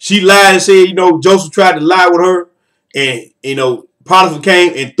 She lied and said, Joseph tried to lie with her, and, Potiphar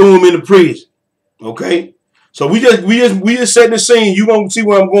came and threw him in the prison. Okay? So we just setting the scene. You're going to see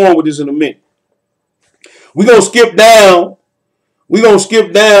where I'm going with this in a minute. We're going to skip down. We're going to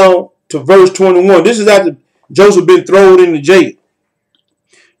skip down to verse 21. This is after Joseph been thrown in the jail.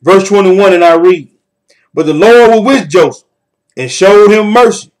 Verse 21, and I read, But the Lord was with Joseph, and showed him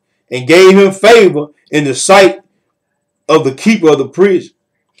mercy, and gave him favor in the sight of the keeper of the prison.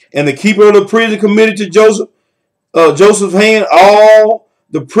 And the keeper of the prison committed to Joseph's hand all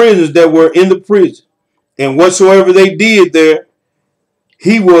the prisoners that were in the prison. And whatsoever they did there,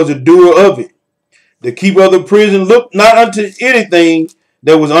 he was a doer of it. The keeper of the prison looked not unto anything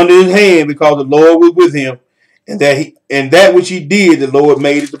that was under his hand, because the Lord was with him, and that which he did, the Lord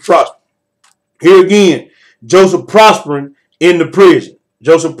made it to prosper. Here again, Joseph prospering in the prison.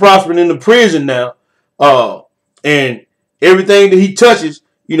 Joseph prospering in the prison now. And everything that he touches,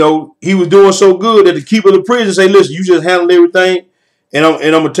 he was doing so good that the keeper of the prison say, listen, you just handle everything, and I'm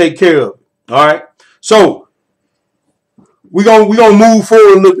gonna take care of it. All right. So we're gonna move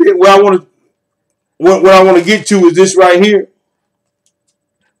forward a little bit. What I want to get to is this right here.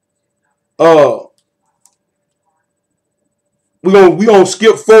 We're gonna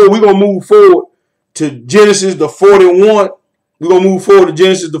skip forward. We're gonna move forward to Genesis the 41. We're gonna move forward to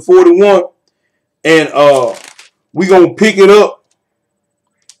Genesis the 41, and we're gonna pick it up.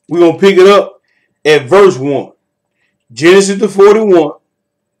 We're gonna pick it up at verse 1. Genesis the 41,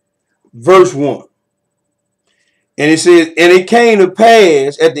 verse 1. And it says, And it came to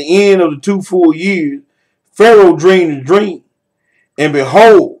pass at the end of the 2 full years, Pharaoh dreamed a dream, and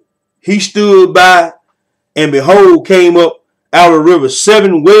behold, he stood by, and behold, came up out of the river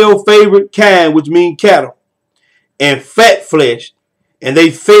 7 well-favored kine, which mean cattle, and fat flesh, and they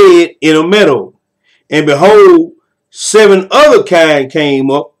fed in a meadow. And behold, 7 other kine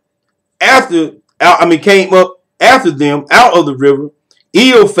came up after them out of the river,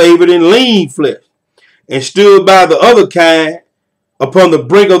 ill-favored and lean flesh, and stood by the other kine upon the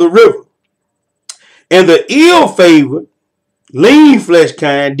brink of the river. And the ill-favored, lean flesh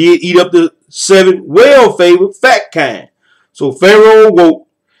kind did eat up the 7 well-favored fat kind. So Pharaoh awoke,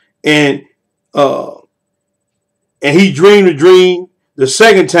 and he dreamed a dream the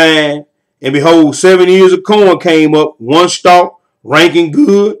second time, and behold, 7 ears of corn came up, one stalk, ranking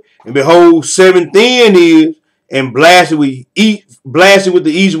good, and behold, 7 thin ears, and blasted with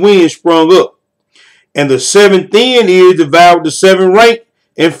the east wind sprung up. And the 7 thin ears devoured the 7 rank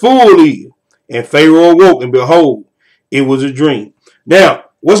and full ears. And Pharaoh awoke, and behold, it was a dream. Now,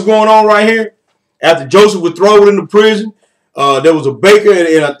 what's going on right here? After Joseph was thrown into prison, there was a baker,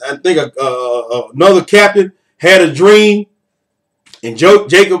 and I think another captain had a dream. And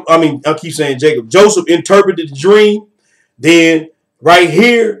Joseph interpreted the dream. Then right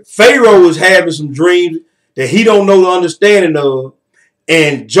here, Pharaoh is having some dreams that he don't know the understanding of.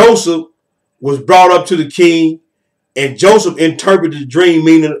 And Joseph was brought up to the king, and Joseph interpreted the dream,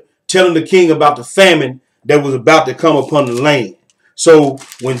 meaning telling the king about the famine that was about to come upon the land. So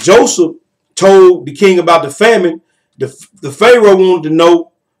when Joseph told the king about the famine, the Pharaoh wanted to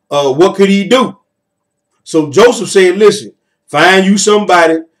know what could he do. So Joseph said, listen, Find you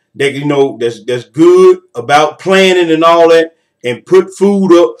somebody that you know that's good about planning and all that, and put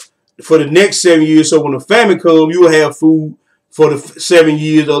food up for the next 7 years. So when the famine comes, you will have food for the 7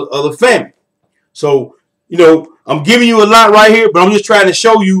 years of the famine. So, you know, I'm giving you a lot right here, but I'm just trying to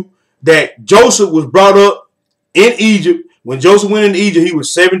show you that Joseph was brought up in Egypt. When Joseph went into Egypt, he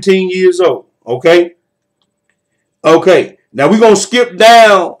was 17 years old. Okay. Okay. Now we're going to skip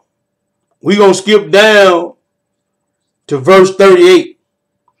down. We're going to skip down to verse 38.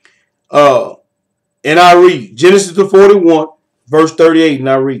 And I read Genesis the 41, verse 38, and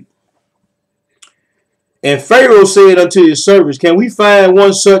I read. And Pharaoh said unto his servants, can we find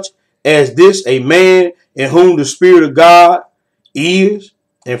one such as this, a man in whom the Spirit of God is?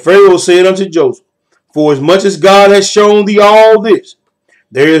 And Pharaoh said unto Joseph, for as much as God has shown thee all this,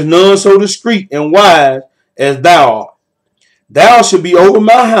 there is none so discreet and wise as thou art. Thou shalt be over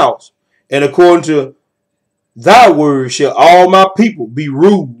my house, and according to thy word shall all my people be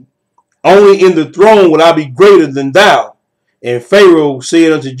ruled. Only in the throne will I be greater than thou. And Pharaoh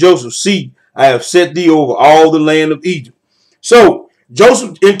said unto Joseph, see, I have set thee over all the land of Egypt. So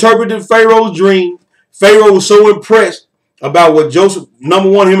Joseph interpreted Pharaoh's dream. Pharaoh was so impressed about what Joseph, number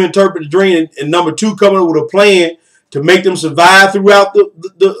one, him interpreted the dream, and number two, coming up with a plan to make them survive throughout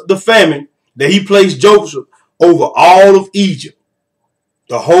the famine, that he placed Joseph over all of Egypt,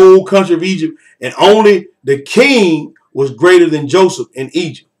 the whole country of Egypt, and only the king was greater than Joseph in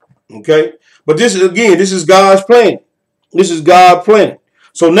Egypt. Okay, but this is God's plan. This is God's plan.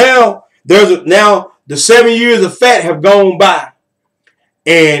 So now now the 7 years of fat have gone by,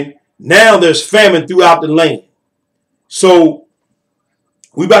 and now there's famine throughout the land. So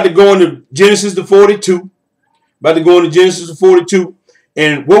we about to go into Genesis the 42. About to go into Genesis the 42,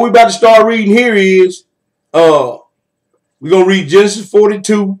 and what we about to start reading here is we're gonna read Genesis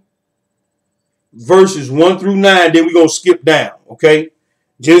 42 verses 1 through 9. Then we're gonna skip down. Okay.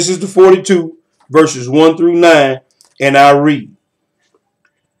 Genesis the 42, verses 1 through 9, and I read.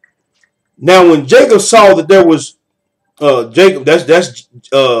 Now when Jacob saw that there was, that's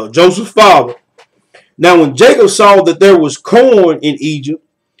Joseph's father. Now when Jacob saw that there was corn in Egypt,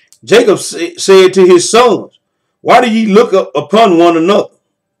 Jacob said to his sons, why do ye look up upon one another?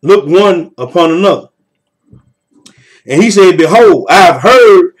 Look one upon another. And he said, behold, I have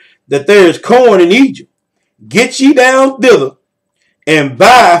heard that there is corn in Egypt. Get ye down thither, and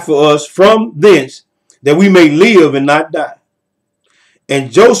buy for us from thence, that we may live and not die.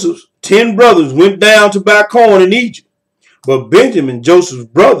 And Joseph's 10 brothers went down to buy corn in Egypt. But Benjamin, Joseph's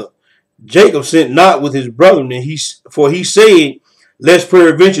brother, Jacob sent not with his brethren, for he said, lest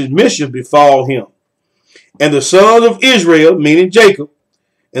peradventure mischief befall him. And the sons of Israel, meaning Jacob,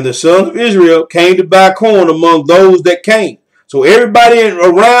 and the sons of Israel came to buy corn among those that came. So everybody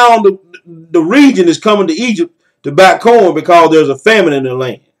around the region is coming to Egypt to buy corn because there's a famine in the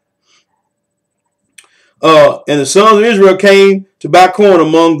land. And the sons of Israel came to buy corn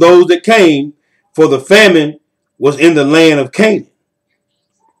among those that came, for the famine was in the land of Canaan.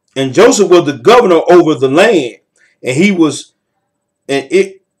 And Joseph was the governor over the land, and he was, and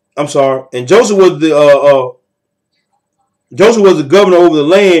Joseph was the governor over the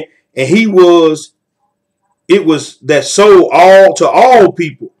land, and it was that sold all to all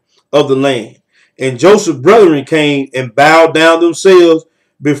people of the land. And Joseph's brethren came and bowed down themselves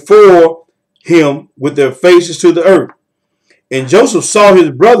before him with their faces to the earth. And Joseph saw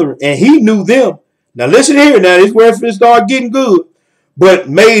his brethren, and he knew them. Now listen here. Now this is where it started getting good. But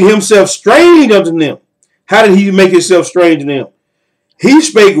made himself strange unto them. How did he make himself strange to them? He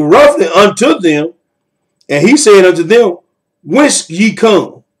spake roughly unto them, and he said unto them, whence ye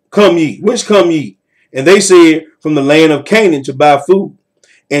come? Come ye. Whence come ye? And they said, from the land of Canaan to buy food.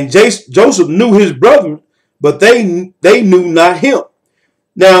 And Joseph knew his brethren, but they knew not him.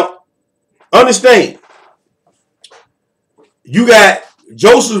 Now, understand, you got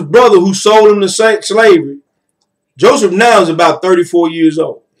Joseph's brother who sold him to slavery. Joseph now is about 34 years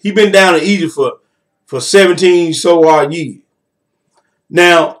old. He been down in Egypt for 17 so odd years.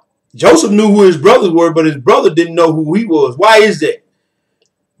 Now, Joseph knew who his brothers were, but his brother didn't know who he was. Why is that?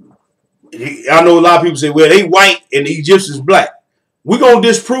 I know a lot of people say, well, they white and the Egyptians black. We're going to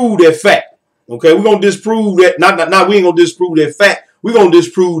disprove that fact. Okay, we're going to disprove that. We ain't going to disprove that fact. We're going to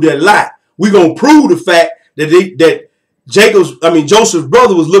disprove that lie. We're going to prove the fact that Joseph's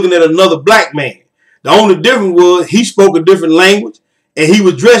brother was looking at another black man. The only difference was he spoke a different language, and he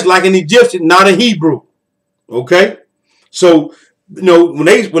was dressed like an Egyptian, not a Hebrew. Okay, so you know when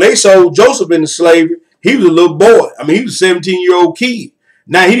they sold Joseph into slavery, he was a little boy. I mean, he was a 17-year-old kid.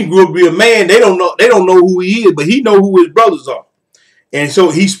 Now he grew up to be a man. They don't know who he is, but he know who his brothers are. And so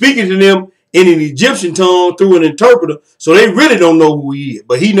he's speaking to them in an Egyptian tongue through an interpreter. So they really don't know who he is,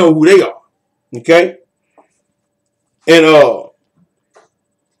 but he know who they are. Okay. And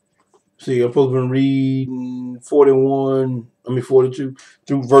see, I'm supposed to be reading 42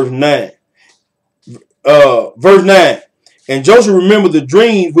 through verse 9. Verse 9. And Joseph remembered the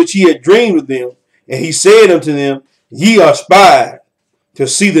dreams which he had dreamed with them, and he said unto them, Ye are spies, to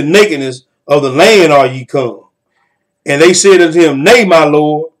see the nakedness of the land are ye come. And they said unto him, Nay, my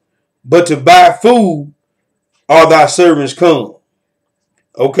lord, but to buy food are thy servants come.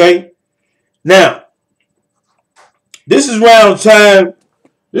 Okay? Now, this is round time.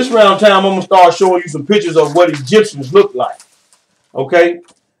 I'm going to start showing you some pictures of what Egyptians look like. Okay?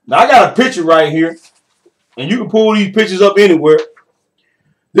 Now, I got a picture right here, and you can pull these pictures up anywhere.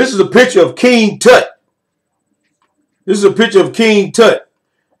 This is a picture of King Tut.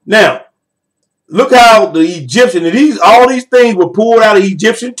 Now, look how the Egyptian, and all these things were pulled out of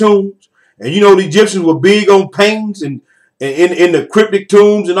Egyptian tombs. And you know the Egyptians were big on paintings and in the cryptic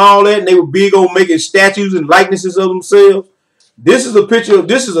tombs and all that, and they were big on making statues and likenesses of themselves. This is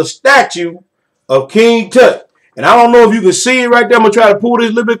a statue of King Tut. And I don't know if you can see it right there. I'm going to try to pull this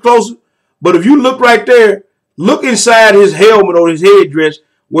a little bit closer. But if you look right there, look inside his helmet or his headdress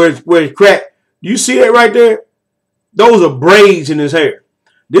where it's cracked. Do you see that right there? Those are braids in his hair.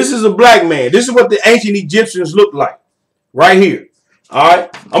 This is a black man. This is what the ancient Egyptians looked like right here. All right.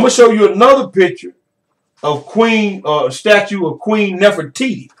 I'm going to show you another picture of statue of Queen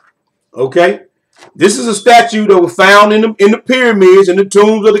Nefertiti. Okay. This is a statue that was found in the pyramids and the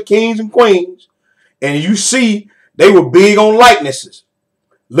tombs of the kings and queens. And you see they were big on likenesses.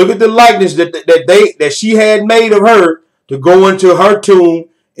 Look at the likeness that she had made of her to go into her tomb,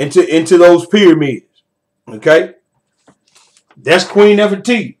 into those pyramids. Okay. That's Queen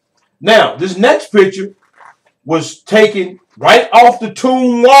Nefertiti. Now, this next picture was taken right off the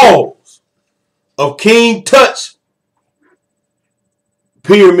tomb walls of King Tut's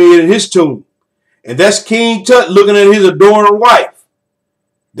pyramid in his tomb. And that's King Tut looking at his adoring wife.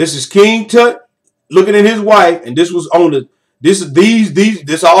 This is King Tut looking at his wife, and this was on the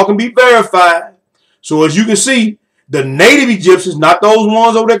this all can be verified. So as you can see, the native Egyptians, not those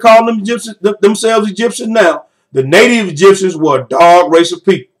ones over there calling them Egyptians, themselves Egyptians now, the native Egyptians were a dog race of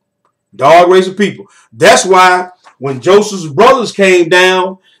people. Dog race of people. That's why when Joseph's brothers came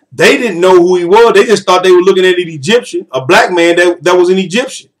down, they didn't know who he was. They just thought they were looking at an Egyptian, a black man that was an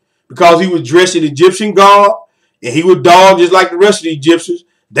Egyptian, because he was dressed in Egyptian garb, and he was dog just like the rest of the Egyptians.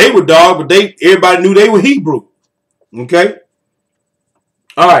 They were dog, but everybody knew they were Hebrew. Okay?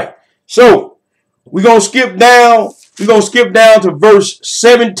 All right. So we're gonna skip down. We're gonna skip down to verse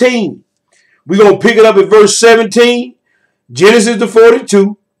 17. We're gonna pick it up at verse 17, Genesis the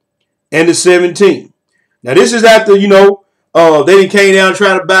 42 and the 17. Now this is after, they done came down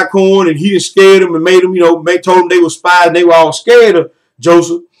trying to buy corn, and he just scared them and made them, told them they were spies, and they were all scared of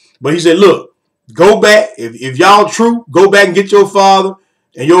Joseph. But he said, look, go back. If y'all true, go back and get your father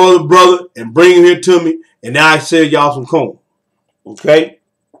and your other brother and bring him here to me, and now I sell y'all some corn. Okay?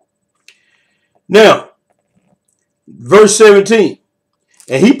 Now, verse 17.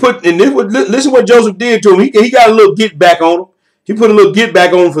 And listen what Joseph did to him. He got a little get back on him. He put a little get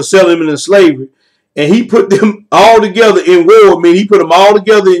back on him for selling him into slavery. And he put them all together in war. I mean, he put them all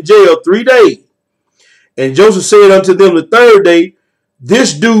together in jail 3 days. And Joseph said unto them the third day,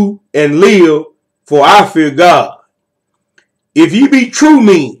 This do and live, for I fear God. If ye be true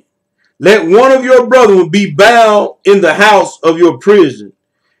men, let one of your brethren be bound in the house of your prison.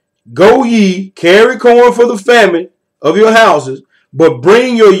 Go ye, carry corn for the famine of your houses, but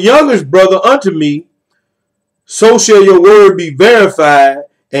bring your youngest brother unto me, so shall your word be verified,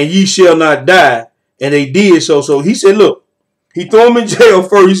 and ye shall not die. And they did so. So he said, look, he threw him in jail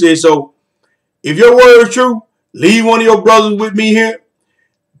first. He said, so if your word is true, leave one of your brothers with me here.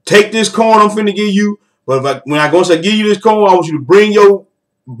 Take this corn I'm finna give you. But when I go say give you this corn, I want you to bring your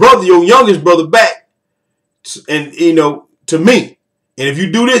brother, your youngest brother, back, and to me. And if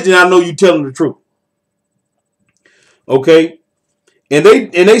you do this, then I know you telling the truth. Okay. And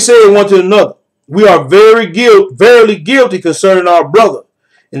they said one to another, we are verily guilty concerning our brother,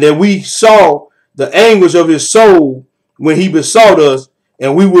 and that we saw the anguish of his soul when he besought us,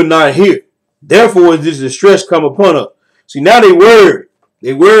 and we would not hear. Therefore is this distress come upon us. See, now they worried.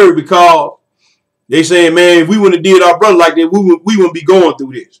 They worried because they saying, man, if we wouldn't have did our brother like that, we wouldn't be going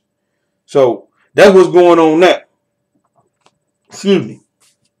through this. So that's what's going on now. Excuse me.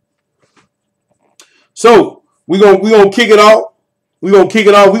 So we're gonna kick it off. We're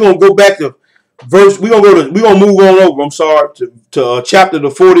gonna go back to verse. We're gonna move on over. I'm sorry, to chapter the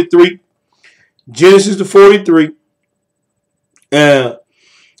 43, Genesis the 43, and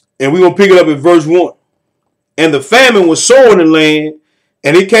And we're going to pick it up at verse 1. And the famine was sore in the land,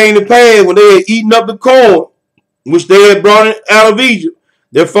 and it came to pass when they had eaten up the corn which they had brought out of Egypt,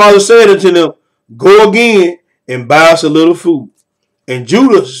 their father said unto them, Go again and buy us a little food. And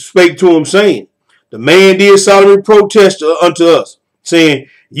Judah spake to him, saying, The man did solemnly protest unto us, saying,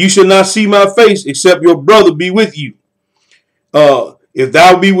 You shall not see my face, except your brother be with you. If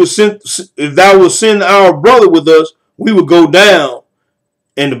thou wilt send our brother with us, we will go down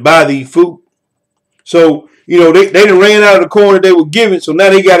and to buy thee food. So, they done ran out of the corn that they were given, so now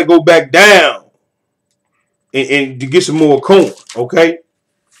they got to go back down and to get some more corn, okay?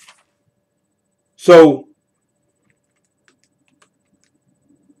 So,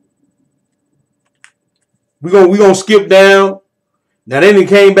 we're gonna skip down. Now, they done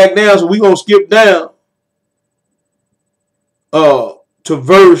came back down, so we're going to skip down to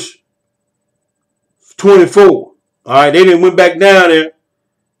verse 24. All right, they didn't went back down there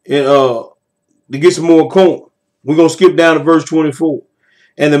and to get some more corn. We're going to skip down to verse 24.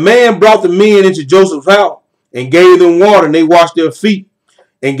 And the man brought the men into Joseph's house and gave them water, and they washed their feet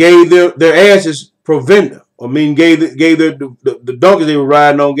and gave their asses provender. I mean, gave the donkeys they were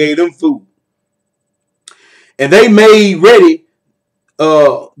riding on, gave them food. And they made ready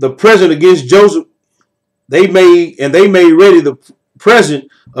the present against Joseph. They made ready the present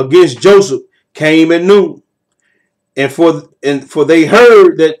against Joseph came at noon. And for they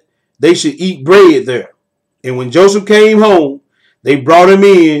heard that they should eat bread there. And when Joseph came home, they brought him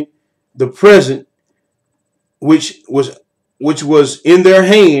in the present which was in their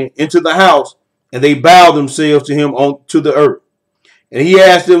hand into the house, and they bowed themselves to him to the earth. And he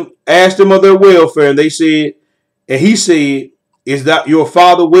asked them of their welfare, and he said, Is that your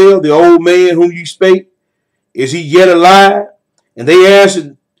father well, the old man whom you spake? Is he yet alive? And they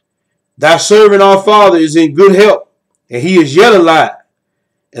answered, Thy servant our father is in good health, and he is yet alive.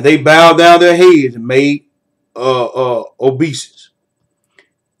 And they bowed down their heads and made obeisance.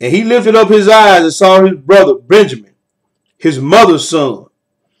 And he lifted up his eyes and saw his brother Benjamin, his mother's son.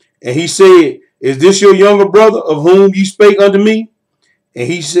 And he said, Is this your younger brother of whom you spake unto me? And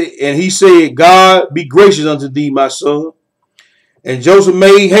he said, God be gracious unto thee, my son. And Joseph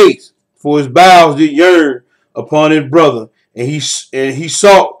made haste, for his bowels did yearn upon his brother, and he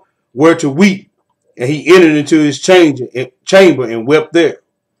sought where to weep. And he entered into his chamber and wept there.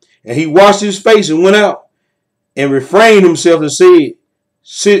 And he washed his face and went out, and refrained himself and said,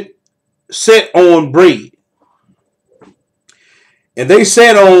 Set on bread. And they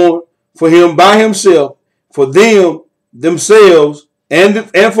sat on for him by himself, for themselves, and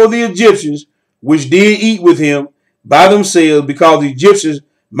for the Egyptians, which did eat with him by themselves, because the Egyptians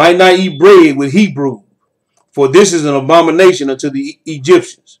might not eat bread with Hebrew, for this is an abomination unto the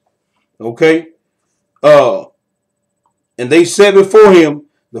Egyptians. Okay? And they set before him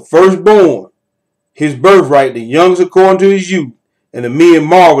the firstborn, his birthright, the youngest according to his youth, and the men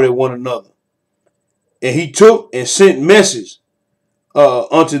marveled at one another. And he took and sent message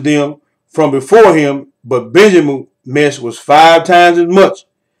unto them from before him, but Benjamin's mess was 5 times as much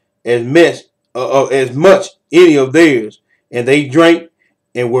any of theirs, and they drank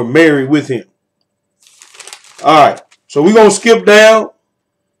and were merry with him. All right, so we're gonna skip down,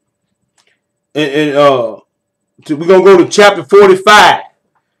 and we're gonna go to chapter 45.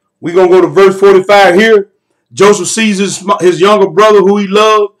 We're gonna go to verse 45 here. Joseph sees his younger brother who he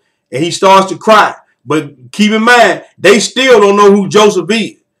loved, and he starts to cry. But keep in mind, they still don't know who Joseph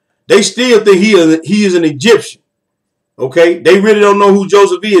is. They still think he is an Egyptian. Okay, they really don't know who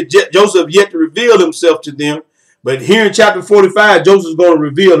Joseph is. Joseph yet to reveal himself to them. But here in chapter 45, Joseph's going to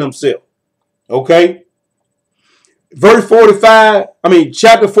reveal himself. Okay,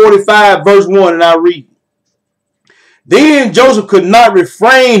 chapter 45, verse 1, and I read. Then Joseph could not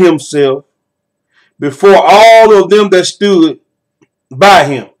refrain himself before all of them that stood by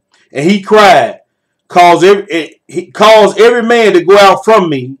him, and he cried, Cause every man to go out from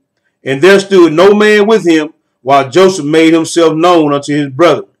me. And there stood no man with him, while Joseph made himself known unto his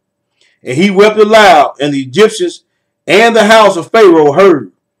brethren. And he wept aloud, and the Egyptians and the house of Pharaoh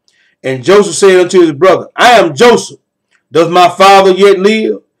heard. And Joseph said unto his brother, I am Joseph. Doth my father yet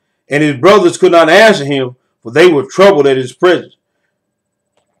live? And his brothers could not answer him, for they were troubled at his presence.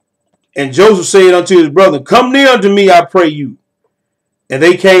 And Joseph said unto his brother, Come near unto me, I pray you. And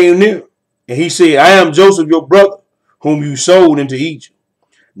they came near. And he said, I am Joseph your brother, whom you sold into Egypt.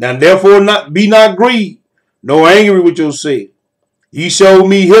 Now therefore be not grieved, nor angry with yourself. Ye showed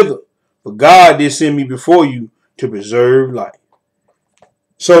me hither, for God did send me before you to preserve life.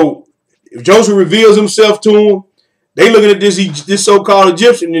 So if Joseph reveals himself to him, they looking at this so-called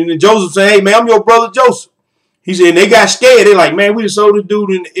Egyptian, and Joseph saying, Hey man, I'm your brother Joseph. He said, and they got scared. They're like, man, we just sold this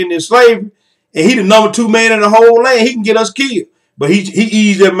dude in slavery, and he the #2 man in the whole land. He can get us killed. But he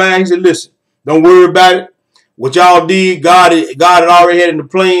eased their mind. He said, listen, don't worry about it. What y'all did, God had already had in the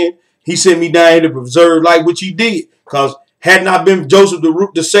plan. He sent me down here to preserve like what he did. Because had not been Joseph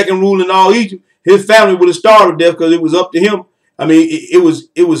the second ruler in all Egypt, his family would have starved to death because it was up to him. I mean,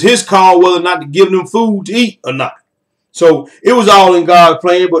 it was his call whether or not to give them food to eat or not. So it was all in God's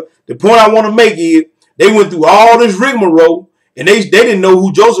plan. But the point I want to make is they went through all this rigmarole, and they didn't know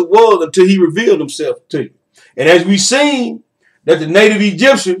who Joseph was until he revealed himself to you. And as we seen that the native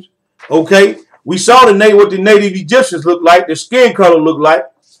Egyptians, okay, we saw what the native Egyptians looked like, their skin color looked like.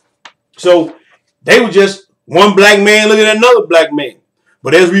 So they were just one black man looking at another black man.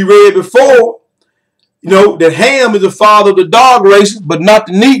 But as we read before, you know, that Ham is the father of the dog races, but not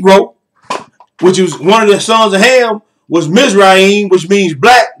the Negro, which was one of the sons of Ham was Mizraim, which means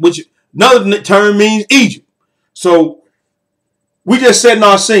black, which another term means Egypt. So we just setting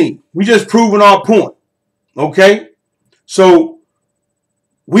our scene. We just proving our point. Okay? So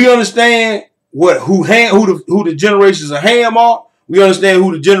we understand who the generations of Ham are. We understand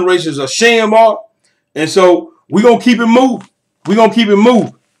who the generations of Shem are. And so we're going to keep it moving. We're going to keep it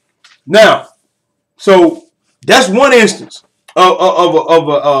moving. Now, so that's one instance of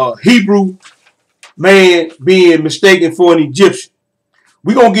a Hebrew man being mistaken for an Egyptian.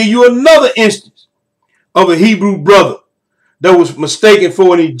 We're going to give you another instance of a Hebrew brother that was mistaken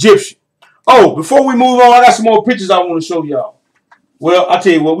for an Egyptian. Oh, before we move on, I got some more pictures I want to show y'all. Well, I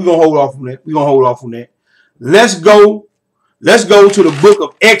tell you what, we're going to hold off on that. We're going to hold off on that. Let's go to the book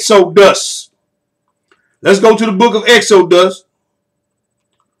of Exodus. Let's go to the book of Exodus.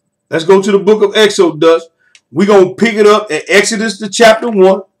 Let's go to the book of Exodus. We're going to pick it up at Exodus the chapter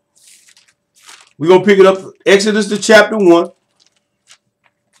 1. We're going to pick it up at Exodus the chapter 1.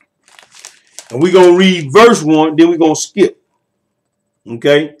 And we're going to read verse 1. Then we're going to skip.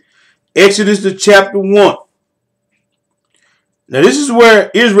 Okay. Exodus the chapter 1. Now this is where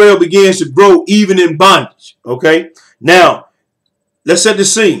Israel begins to grow even in bondage. Okay. Now let's set the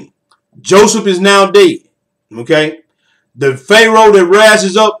scene. Joseph is now dead. Okay. The Pharaoh that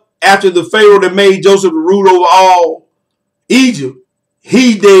rises up after the Pharaoh that made Joseph rule over all Egypt,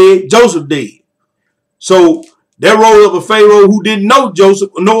 he dead, Joseph dead. So there rose up a Pharaoh who didn't know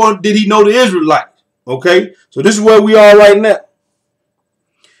Joseph, nor did he know the Israelites. Okay, so this is where we are right now.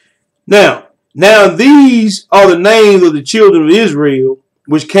 Now these are the names of the children of Israel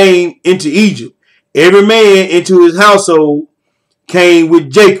which came into Egypt. Every man into his household came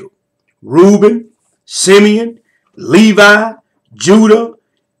with Jacob: Reuben, Simeon, Levi, Judah,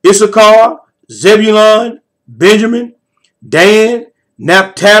 Issachar, Zebulun, Benjamin, Dan,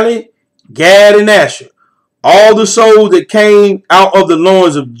 Naphtali, Gad, and Asher. All the souls that came out of the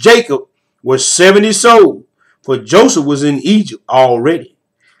loins of Jacob were 70 souls, for Joseph was in Egypt already.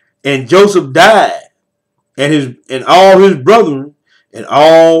 And Joseph died, and all his brethren, and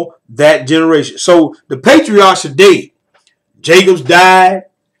all that generation. So the patriarchs are dead. Jacob's died.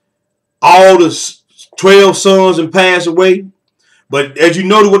 All the 12 sons and passed away. But as you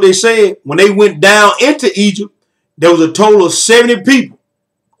notice what they said, when they went down into Egypt, there was a total of 70 people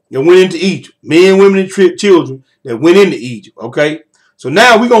that went into Egypt. Men, women, and children that went into Egypt. Okay? So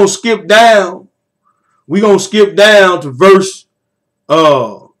now we're going to skip down. We're going to skip down to verse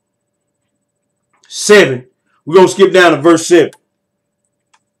 7. We're going to skip down to verse 7.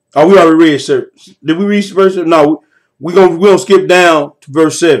 Oh, we already read, sir. Did we read verse 7? No, we're going to skip down to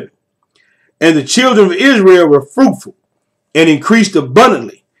verse 7. And the children of Israel were fruitful and increased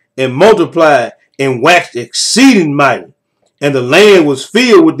abundantly and multiplied and waxed exceeding mighty. And the land was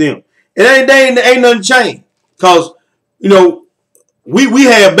filled with them. It ain't nothing changed. Because, you know, we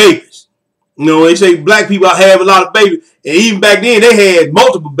have babies. You know, they say black people have a lot of babies. And even back then, they had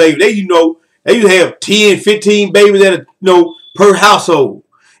multiple babies. They used to have 10, 15 babies per household.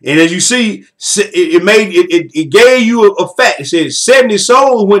 And as you see, it gave you a fact. It said 70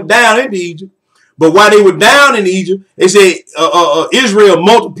 souls went down into Egypt. But while they were down in Egypt, they said Israel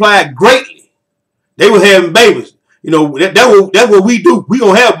multiplied greatly. They were having babies. You know, that's what we do. We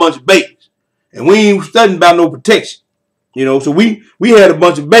gonna have a bunch of babies, and we ain't studying about no protection. You know, so we had a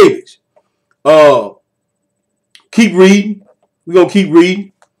bunch of babies. Keep reading. We're gonna keep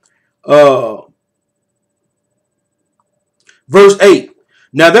reading. Verse 8.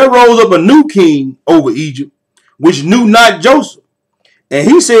 Now there rose up a new king over Egypt, which knew not Joseph. And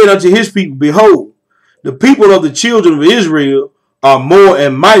he said unto his people, behold, the people of the children of Israel are more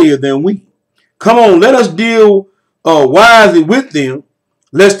and mightier than we. Come on, let us deal wisely with them,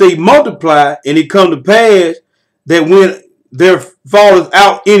 lest they multiply, and it come to pass that when there falleth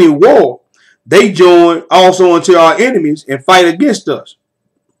out any war, they join also unto our enemies and fight against us.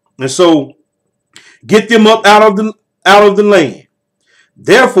 And so get them up out of the land.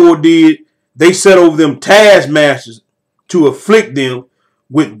 Therefore did they set over them taskmasters to afflict them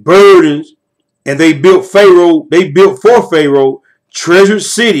with burdens, and they built for Pharaoh treasured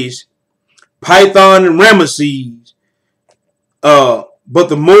cities, Python and Ramesses. But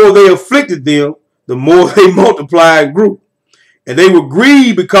the more they afflicted them, the more they multiplied and grew. And they were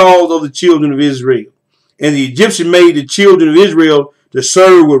grieved because of the children of Israel. And the Egyptian made the children of Israel to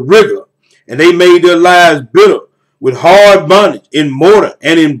serve with rigor. And they made their lives bitter with hard bondage in mortar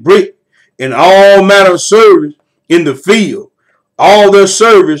and in brick, and all manner of service in the field. All their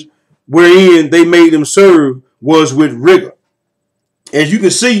service wherein they made them serve was with rigor. As you can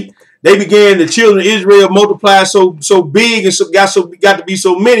see, the children of Israel multiplied so big and got to be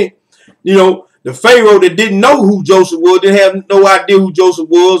so many. You know, the Pharaoh that didn't know who Joseph was, didn't have no idea who Joseph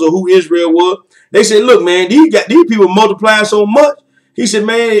was or who Israel was. They said, look, man, these people multiplying so much. He said,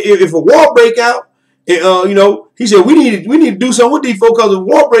 man, if a war break out, he said, we need to do something with these folks, because if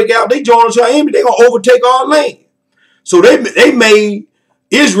war break out, they join us our enemy, they're gonna overtake our land. So they made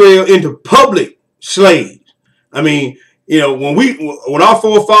Israel into public slaves. I mean, when our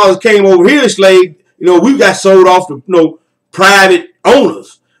forefathers came over here as slaves, we got sold off to private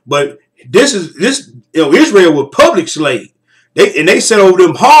owners. But Israel was public slaves. They set over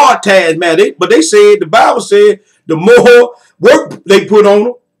them hard tasks, man. But they said, the Bible said, the more work they put on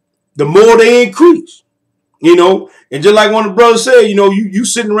them, the more they increase. And just like one of the brothers said, you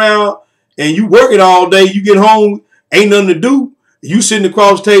sitting around and you working all day, you get home, ain't nothing to do. You sitting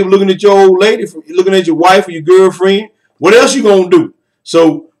across the table looking at your old lady, looking at your wife or your girlfriend. What else you gonna do?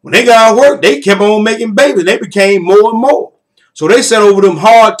 So when they got out of work, they kept on making babies. They became more and more. So they set over them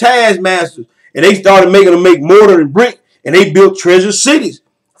hard taskmasters, and they started making them make mortar and brick, and they built treasure cities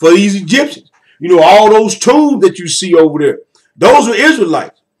for these Egyptians. All those tombs that you see over there, those were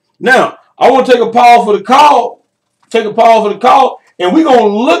Israelites. Now, I want to take a pause for the call. And we're going to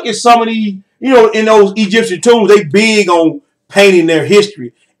look at some of these, in those Egyptian tombs. They big on painting their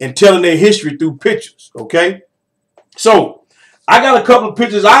history and telling their history through pictures, okay? So, I got a couple of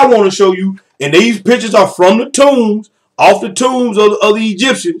pictures I want to show you, and these pictures are from the tombs, off the tombs of the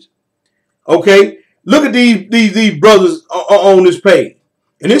Egyptians, okay? Look at these brothers on this page.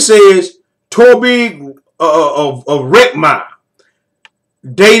 And it says, Torbig of Rekma,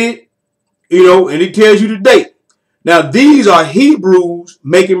 dated, and it tells you the date. Now, these are Hebrews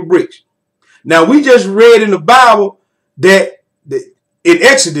making bricks. Now, we just read in the Bible that in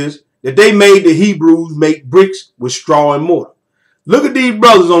Exodus that they made the Hebrews make bricks with straw and mortar. Look at these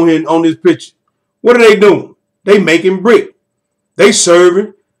brothers on here on this picture. What are they doing? They making brick. They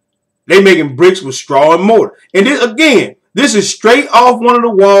serving. They making bricks with straw and mortar. And this is straight off one of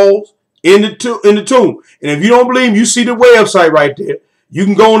the walls in the tomb. And if you don't believe me, you see the website right there. You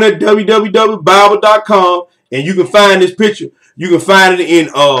can go on at www.bible.com and you can find this picture. You can find it in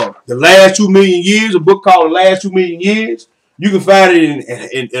The Last 2 Million Years, a book called The Last 2 Million Years. You can find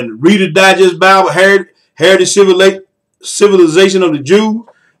it in Reader's Digest Bible, Heritage Civilization of the Jews.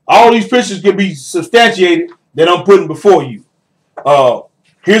 All these pictures can be substantiated that I'm putting before you.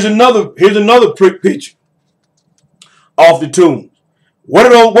 Here's another picture off the tombs.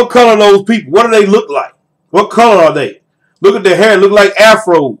 What color are those people? What do they look like? What color are they? Look at their hair. Look like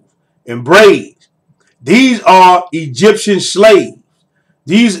afros and braids. These are Egyptian slaves.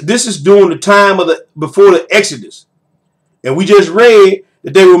 This is during the time before the Exodus. And we just read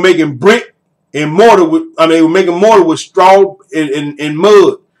that they were making brick and mortar they were making mortar with straw and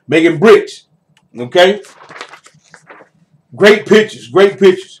mud, making bricks. Okay? Great pictures.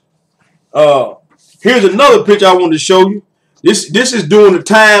 Here's another picture I wanted to show you. This is during the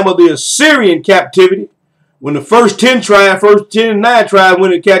time of the Assyrian captivity, when the first 10 and 9 tribes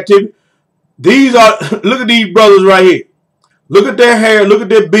went into captivity. Look at these brothers right here. Look at their hair, look at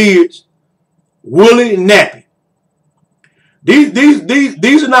their beards, woolly and nappy.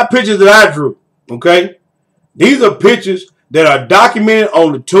 These are not pictures that I drew, okay? These are pictures that are documented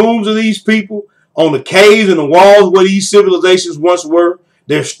on the tombs of these people, on the caves and the walls where these civilizations once were.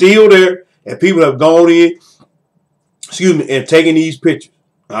 They're still there, and people have gone in, and taken these pictures.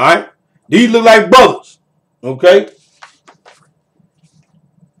 All right? These look like brothers, okay?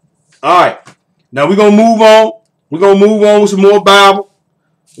 All right. Now we're going to move on. We're going to move on with some more Bible.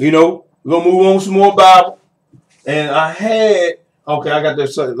 We're going to move on with some more Bible. And I got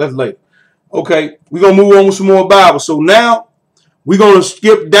that. That's late. Okay, we're going to move on with some more Bible. So now we're going to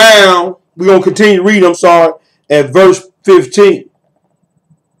skip down. We're going to continue reading, at verse 15.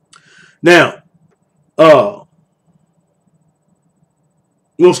 Now,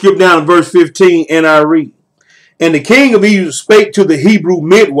 We're going to skip down to verse 15, and I read. And the king of Egypt spake to the Hebrew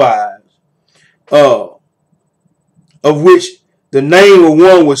midwives, of which the name of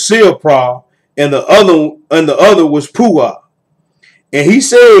one was Silprah, and the other was Puah. And he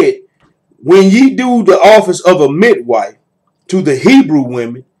said, when ye do the office of a midwife to the Hebrew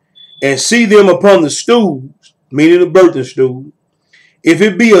women, and see them upon the stools, meaning the birthing stool, if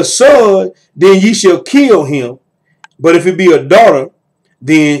it be a son, then ye shall kill him. But if it be a daughter,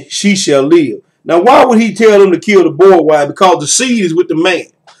 then she shall live. Now, why would he tell them to kill the boy? Why? Because the seed is with the man.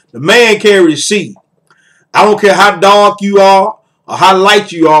 The man carries the seed. I don't care how dark you are or how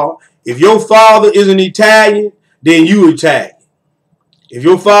light you are. If your father is an Italian, then you Italian. If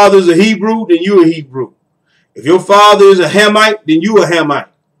your father is a Hebrew, then you a Hebrew. If your father is a Hamite, then you a Hamite.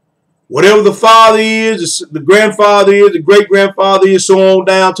 Whatever the father is, the grandfather is, the great-grandfather is, so on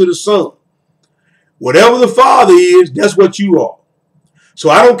down to the son. Whatever the father is, that's what you are. So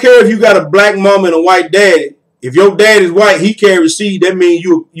I don't care if you got a black mama and a white daddy. If your dad is white, he carries seed. That means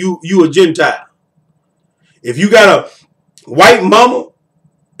you a Gentile. If you got a white mama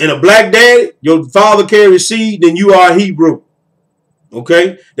and a black daddy, your father carries seed, then you are a Hebrew.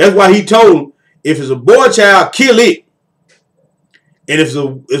 Okay? That's why he told him, if it's a boy child, kill it. And if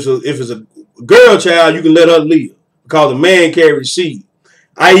it's a girl child, you can let her live. Because the man carries seed.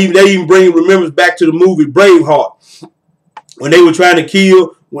 They even bring remembrance back to the movie Braveheart. When they were trying to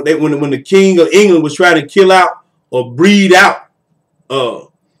kill, when the king of England was trying to kill out or breed out the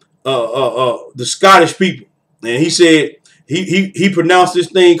Scottish people. And he said, he pronounced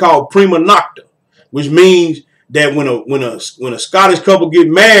this thing called prima nocta, which means that when a Scottish couple get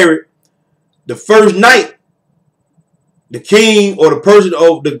married, the first night, the king or the person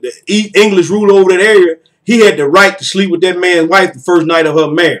of the English ruler over that area, he had the right to sleep with that man's wife the first night of her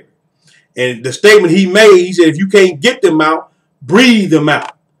marriage. And the statement he made, he said, if you can't get them out, breathe them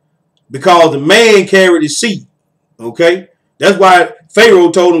out. Because the man carried his seed. Okay? That's why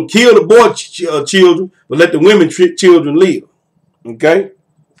Pharaoh told him, kill the boy children, but let the women children live. Okay?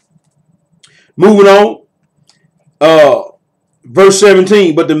 Moving on. Verse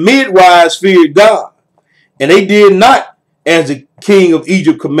 17. But the midwives feared God, and they did not as the king of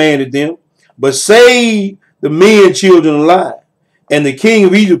Egypt commanded them, but saved the men children alive. And the king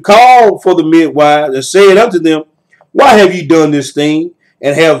of Egypt called for the midwives and said unto them, why have ye done this thing,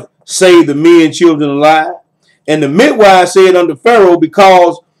 and have saved the men children alive? And the midwives said unto Pharaoh,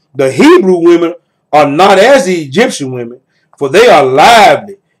 because the Hebrew women are not as the Egyptian women, for they are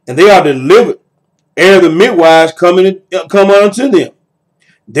lively, and they are delivered, ere the midwives come unto them.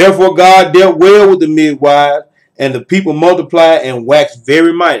 Therefore God dealt well with the midwives, and the people multiplied and waxed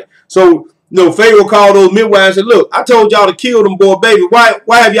very mighty. So, Pharaoh called those midwives and said, look, I told y'all to kill them boy baby. Why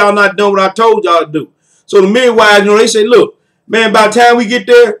have y'all not done what I told y'all to do? So the midwives, they say, look, man, by the time we get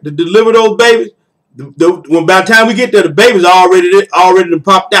there to deliver those babies, by the time we get there, the babies are already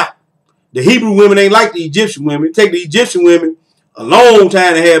popped out. The Hebrew women ain't like the Egyptian women. It take the Egyptian women a long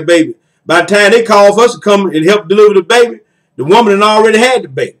time to have babies. By the time they call for us to come and help deliver the baby, the woman had already had the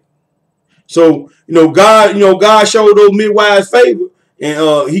baby. So, God showed those midwives favor,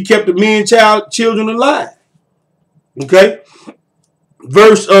 and he kept the men children alive. Okay?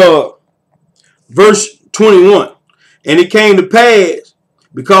 Verse 21. And it came to pass,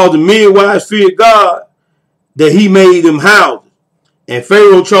 because the midwives feared God, that he made them houses. And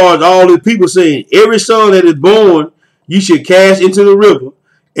Pharaoh charged all his people, saying, every son that is born you should cast into the river,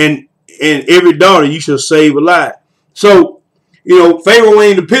 and every daughter you shall save alive. So, Pharaoh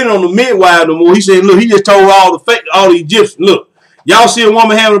ain't depending on the midwife no more. He said, look, he just told all the Egyptians, look, y'all see a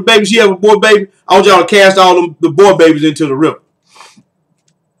woman having a baby, she have a boy baby, I want y'all to cast all the boy babies into the river.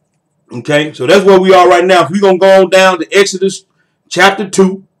 Okay, so that's where we are right now. We're going to go on down to Exodus chapter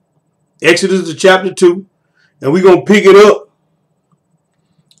 2. Exodus to chapter 2. And we're going to pick it up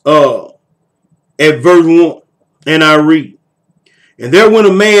at verse 1. And I read. And there went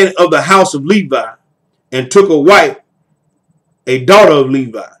a man of the house of Levi, and took a wife, a daughter of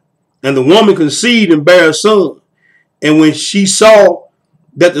Levi. And the woman conceived and bare a son. And when she saw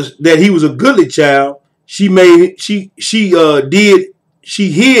that he was a goodly child, she hid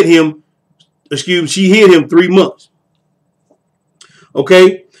him 3 months.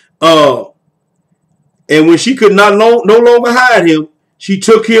 Okay. And when she could no longer hide him, she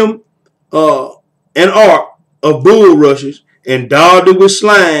took him an ark of bulrushes and daubed it with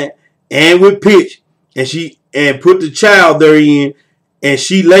slime and with pitch, and put the child therein, and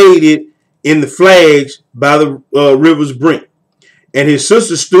she laid it in the flags by the river's brink. And his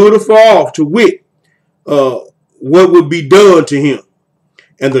sister stood afar off to wit what would be done to him.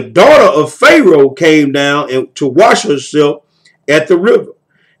 And the daughter of Pharaoh came down to wash herself at the river.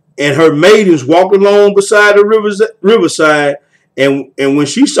 and her maidens walked along beside the riverside. And when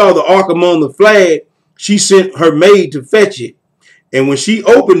she saw the ark among the flags, she sent her maid to fetch it. And when she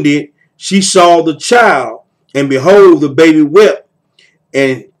opened it, she saw the child, and behold, the baby wept.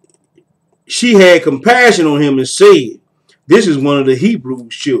 And she had compassion on him and said, this is one of the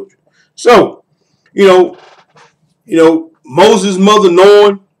Hebrews' children. So, you know, Moses' mother,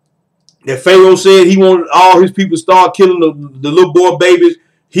 knowing that Pharaoh said he wanted all his people to start killing the little boy babies,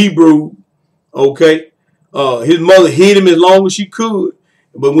 Hebrew, okay? His mother hid him as long as she could.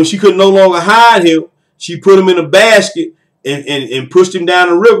 But when she could no longer hide him, she put him in a basket and pushed him down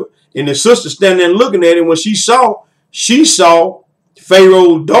the river. And the sister standing there looking at him. When she saw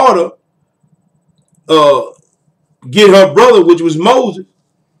Pharaoh's daughter get her brother, which was Moses,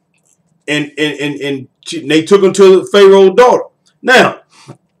 and they took him to Pharaoh's daughter. Now,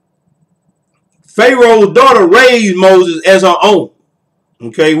 Pharaoh's daughter raised Moses as her own.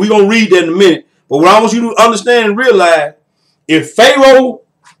 Okay, we're going to read that in a minute. But what I want you to understand and realize, if Pharaoh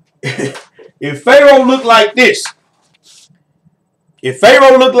looked like this, and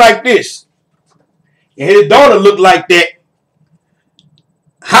his daughter looked like that,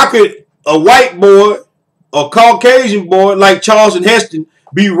 how could a white boy, a Caucasian boy like Charleston Heston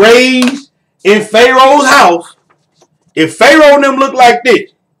be raised in Pharaoh's house? If Pharaoh and them look like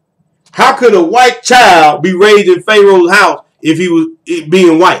this, how could a white child be raised in Pharaoh's house if he was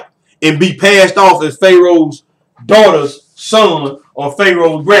being white and be passed off as Pharaoh's daughter's son or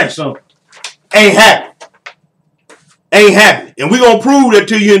Pharaoh's grandson? Ain't happening. Ain't happening. And we're going to prove that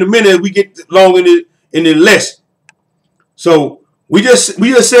to you in a minute as we get along in the lesson. So we just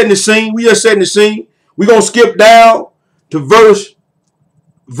setting the scene. We're going to skip down to verse.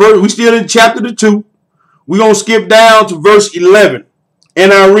 We still in chapter 2. We're going to skip down to verse 11.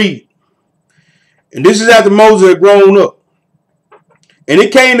 And I read. And this is after Moses had grown up. And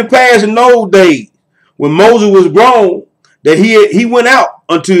it came to pass in those days, when Moses was grown, that he went out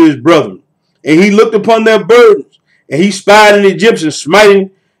unto his brethren, and he looked upon their burdens, and he spied an Egyptian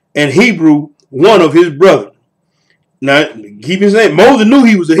smiting an Hebrew, one of his brethren. Now, keep in saying, Moses knew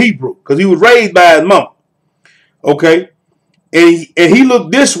he was a Hebrew because he was raised by his mom. Okay, and he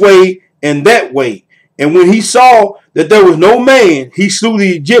looked this way and that way, and when he saw that there was no man, he slew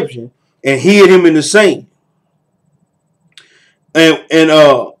the Egyptian and hid him in the sand. And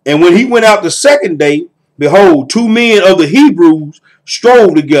when he went out the second day, behold, 2 men of the Hebrews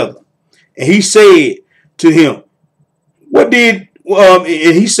strove together. And he said to him, and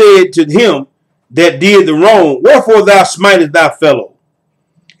he said to him that did the wrong, wherefore thou smitest thy fellow?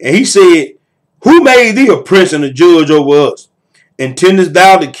 And he said, who made thee a prince and a judge over us? Intendest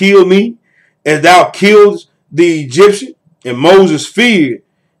thou to kill me as thou killedst the Egyptian? And Moses feared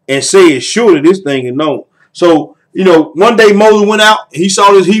and said, surely this thing is known. So, one day Moses went out and he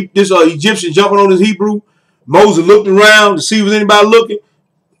saw this Egyptian jumping on this Hebrew. Moses looked around to see if there was anybody looking.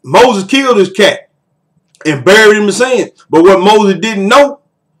 Moses killed this cat and buried him in the sand. But what Moses didn't know,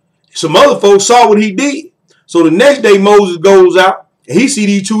 some other folks saw what he did. So the next day Moses goes out and he see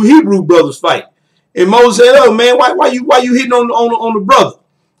these 2 Hebrew brothers fight. And Moses said, oh man, why you hitting on the brother?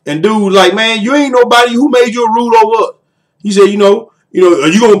 And dude was like, man, you ain't nobody. Who made you a rule over us? He said, are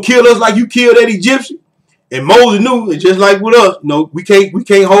you gonna kill us like you killed that Egyptian? And Moses knew, and just like with us, we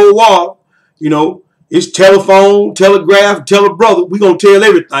can't hold water. It's telephone, telegraph, tell a brother. We gonna tell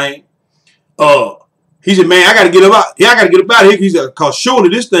everything. He said, man, I gotta get up out. Yeah, I gotta get up out of here. He said, cause surely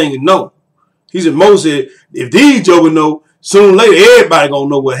this thing is known. He said, Moses said, if these jokers know, sooner or later everybody gonna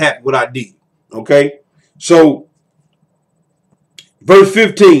know what happened, what I did. Okay, so verse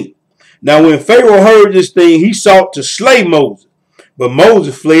 15. Now when Pharaoh heard this thing, he sought to slay Moses, but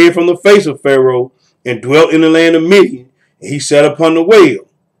Moses fled from the face of Pharaoh and dwelt in the land of Midian, and he sat upon the well.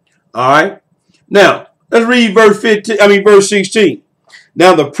 All right. Now, let's read verse 16.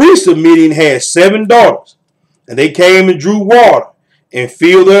 Now the priest of Midian had 7 daughters, and they came and drew water and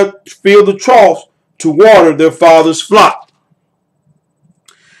filled the troughs to water their father's flock.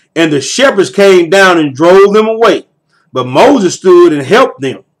 And the shepherds came down and drove them away. But Moses stood and helped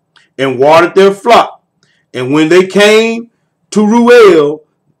them and watered their flock. And when they came to Ruel,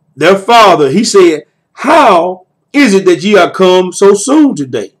 their father, he said, how is it that ye are come so soon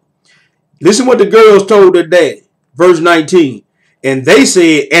today? Listen what the girls told their daddy. Verse 19. And they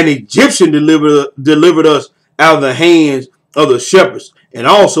said, an Egyptian delivered us out of the hands of the shepherds, and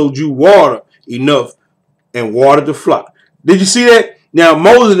also drew water enough and watered the flock. Did you see that? Now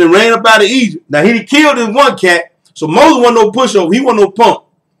Moses then ran up out of Egypt. Now he killed his one cat, so Moses wasn't no pushover. He wasn't no punk.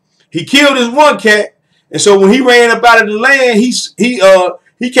 He killed his one cat, and so when he ran up out of the land,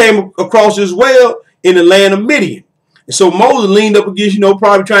 he came across this well in the land of Midian. And so Moses leaned up against,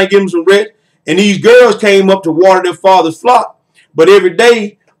 probably trying to give him some rest. And these girls came up to water their father's flock. But every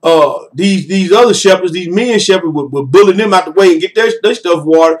day, these other shepherds, these men shepherds, would bully them out the way and get their stuff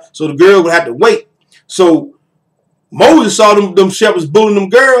watered. So the girl would have to wait. So Moses saw them shepherds bullying them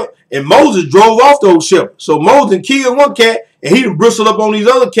girls, and Moses drove off those shepherds. So Moses killed one cat, and he bristled up on these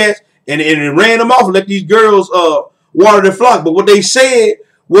other cats, and ran them off and let these girls water their flock. But what they said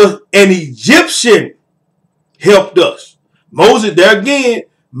was, an Egyptian helped us. Moses, there again,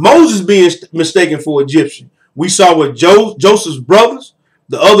 Moses being mistaken for Egyptian. We saw what Joseph's brothers,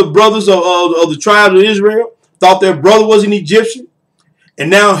 the other brothers of the tribes of Israel, thought their brother was an Egyptian. And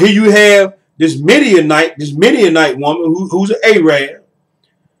now here you have this Midianite woman who's an Arab.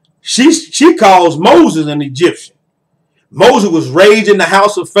 She calls Moses an Egyptian. Moses was raised in the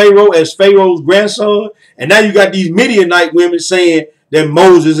house of Pharaoh as Pharaoh's grandson. And now you got these Midianite women saying that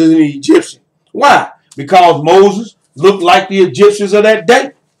Moses is an Egyptian. Why? Because Moses looked like the Egyptians of that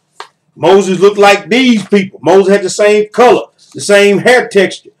day. Moses looked like these people. Moses had the same color, the same hair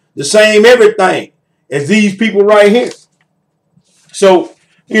texture, the same everything as these people right here. So,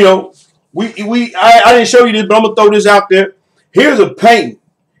 I didn't show you this, but I'm going to throw this out there. Here's a painting.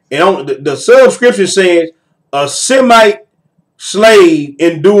 And the subscription says, a Semite slave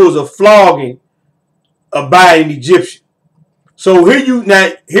endures a flogging by an Egyptian. So here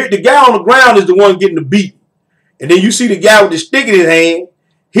the guy on the ground is the one getting the beat. And then you see the guy with the stick in his hand.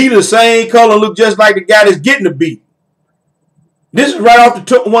 He the same color, look just like the guy that's getting the beat. This is right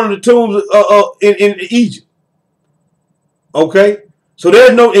off one of the tombs in Egypt. Okay? So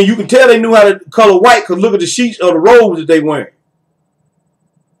there's no, and you can tell they knew how to color white because look at the sheets of the robes that they wearing.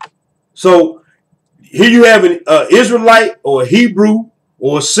 So here you have an Israelite or a Hebrew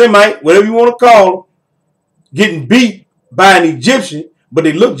or a Semite, whatever you want to call them, getting beat by an Egyptian, but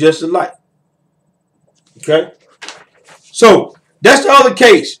they look just alike. Okay? So that's the other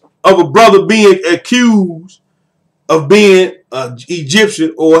case of a brother being accused of being an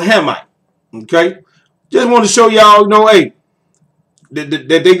Egyptian or a Hamite. Okay? Just want to show y'all, hey,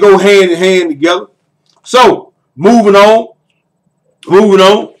 that they go hand in hand together. So, moving on.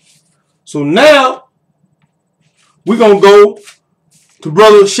 So now, we're going to go to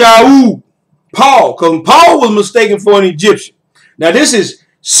Brother Shaul, Paul, because Paul was mistaken for an Egyptian. Now, this is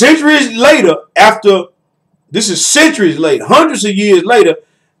centuries later, hundreds of years later,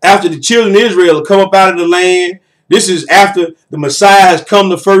 after the children of Israel have come up out of the land. This is after the Messiah has come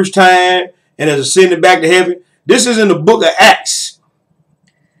the first time and has ascended back to heaven. This is in the book of Acts.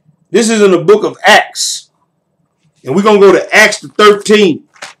 And we're going to go to Acts 13.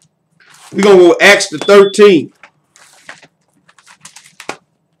 We're going to go to Acts 13.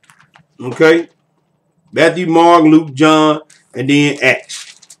 Okay? Matthew, Mark, Luke, John, and then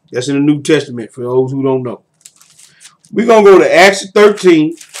Acts. That's in the New Testament for those who don't know. We're going to go to Acts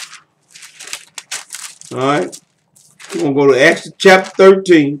 13. All right? We're going to go to Acts chapter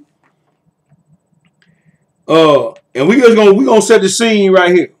 13. And we're going to set the scene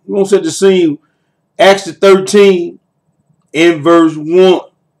right here. We're going to set the scene, Acts 13 in verse 1.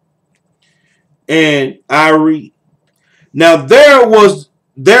 And I read. Now there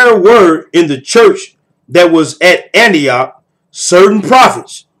were in the church that was at Antioch certain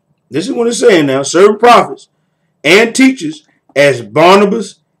prophets. This is what it's saying now. Certain prophets and teachers, as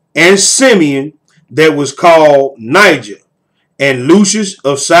Barnabas and Simeon, that was called Niger, and Lucius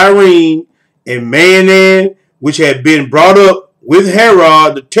of Cyrene, and Manaen, which had been brought up with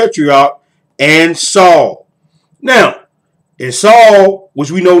Herod the Tetrarch, and Saul. Now, and Saul,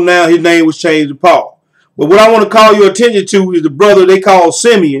 which we know now his name was changed to Paul. But what I want to call your attention to is the brother they called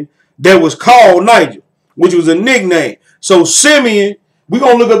Simeon that was called Niger, which was a nickname. So Simeon, we're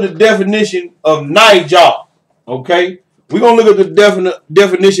going to look up the definition of Niger. Okay? We're going to look at the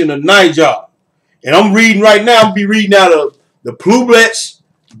definition of Niger. And I'm reading right now. I'm going to be reading out of the Plublet's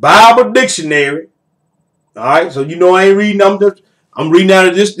Bible Dictionary. All right? So I ain't reading. I'm reading out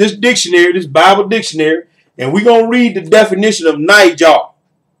of this dictionary, this Bible dictionary. And we're going to read the definition of Niger.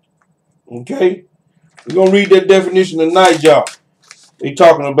 Okay? We're going to read that definition of Niger. They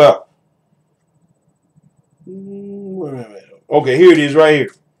talking about. Okay, here it is right here.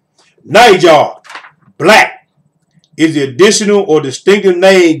 Niger, black, is the additional or distinctive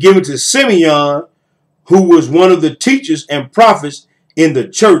name given to Simeon, who was one of the teachers and prophets in the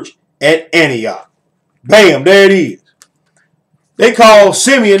church at Antioch. Bam, there it is. They call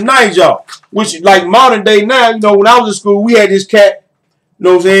Simeon Niger, which like modern day now, when I was in school, we had this cat,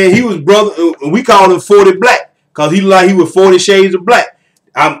 what I'm saying? He was brother, we called him 40 Black, because he was 40 shades of black.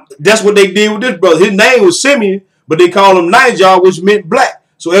 That's what they did with this brother. His name was Simeon, but they called him Niger, which meant black.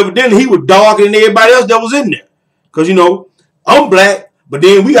 So evidently he was darker than everybody else that was in there. Because, you know, I'm black, but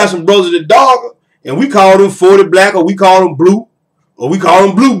then we got some brothers that darker, and we call them 40 black, or we call them blue, or we call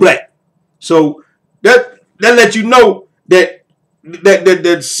them blue black. So that lets you know that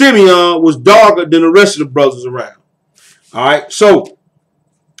Simeon was darker than the rest of the brothers around. All right. So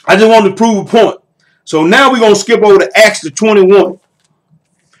I just wanted to prove a point. So now we're going to skip over to Acts 21.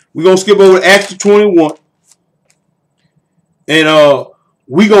 We're going to skip over to Acts 21. And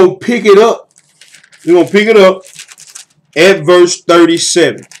we're going to pick it up. We're going to pick it up at verse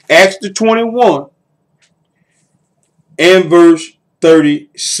 37. Acts 21 and verse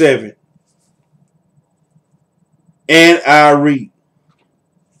 37. And I read.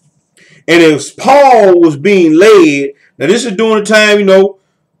 And as Paul was being led, now this is during the time, you know,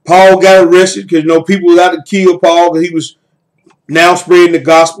 Paul got arrested because, you know, people was out to kill Paul because he was now spreading the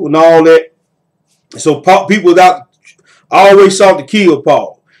gospel and all that. So people was out, always sought to kill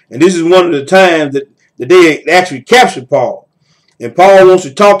Paul. And this is one of the times that they actually captured Paul. And Paul wants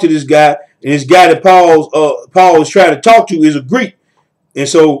to talk to this guy. And this guy that Paul is trying to talk to is a Greek. And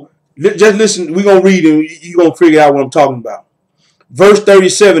so just listen, we're going to read and you're going to figure out what I'm talking about. Verse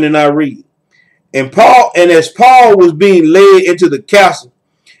 37, and I read. And as Paul was being led into the castle,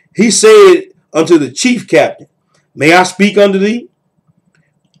 he said unto the chief captain, may I speak unto thee?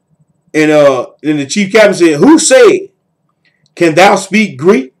 And the chief captain said, who said, can thou speak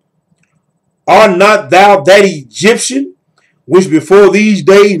Greek? Art not thou that Egyptian, which before these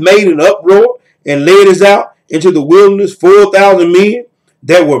days made an uproar and led us out into the wilderness 4,000 men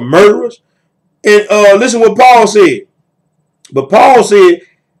that were murderers? And listen what Paul said. But Paul said,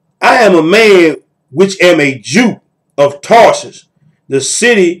 I am a man which am a Jew of Tarsus, a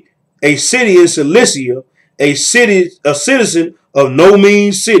city in Cilicia, a citizen of no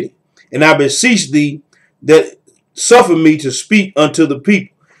mean city. And I beseech thee that suffer me to speak unto the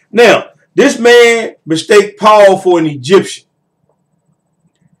people. Now, this man mistake Paul for an Egyptian.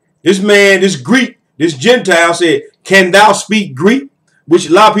 This man, this Greek, this Gentile said, can thou speak Greek? Which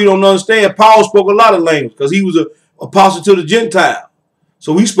a lot of people don't understand. Paul spoke a lot of language because he was an apostle to the Gentile.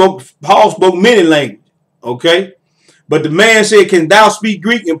 So Paul spoke many languages. Okay. But the man said, can thou speak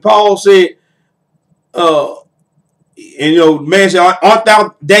Greek? And Paul said, and you know, the man said, art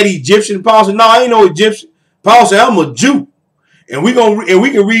thou that Egyptian? Paul said, no, I ain't no Egyptian. Paul said, I'm a Jew. And we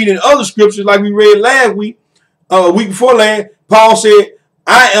can read in other scriptures like we read last week, week before last. Paul said,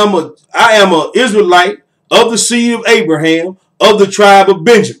 I am a Israelite of the seed of Abraham, of the tribe of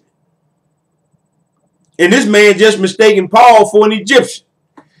Benjamin. And this man just mistaken Paul for an Egyptian.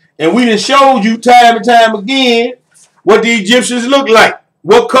 And we just showed you time and time again what the Egyptians look like.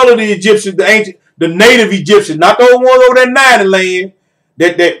 What color the Egyptians, the native Egyptians, not those ones over there in the land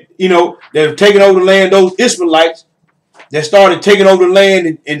that you know, that have taken over the land, those Israelites that started taking over the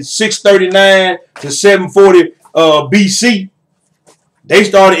land in 639 to 740 BC. They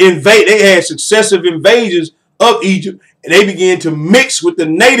started they had successive invasions of Egypt, and they began to mix with the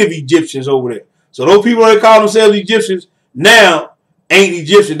native Egyptians over there. So those people that call themselves Egyptians now ain't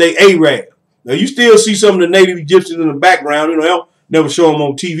Egyptian, they Arab. Now you still see some of the native Egyptians in the background. You know, they don't never show them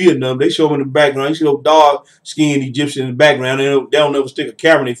on TV or nothing. They show them in the background. You see those dark-skinned Egyptians in the background. They don't never stick a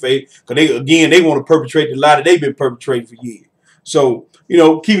camera in their face because they want to perpetrate the lie that they've been perpetrating for years. So, you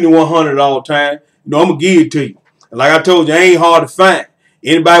know, keeping it 100 all the time. You know, I'm going to give it to you. And like I told you, I ain't hard to find.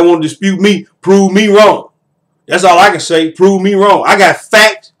 Anybody want to dispute me, prove me wrong. That's all I can say, prove me wrong. I got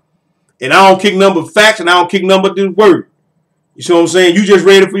facts, and I don't kick number facts, and I don't kick number this word. You see what I'm saying? You just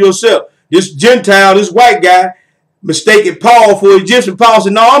read it for yourself. This Gentile, this white guy, mistaken Paul for Egyptian. Paul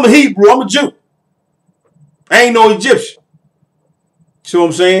said, no, I'm a Hebrew. I'm a Jew. I ain't no Egyptian. See what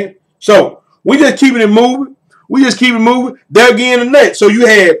I'm saying? So we just keeping it moving. We just keep it moving. There again the next. So you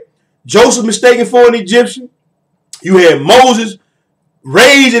had Joseph mistaken for an Egyptian. You had Moses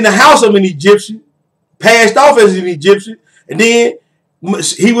raised in the house of an Egyptian, passed off as an Egyptian, and then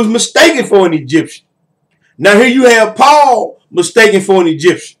he was mistaken for an Egyptian. Now here you have Paul mistaken for an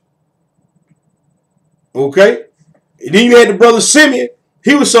Egyptian. Okay? And then you had the brother Simeon.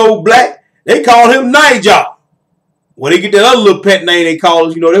 He was so black, they called him Niger. Well, they get that other little pet name they call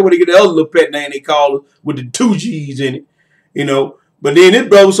us. You know, that's where they get that other little pet name they call us with the 2 G's in it. You know. But then this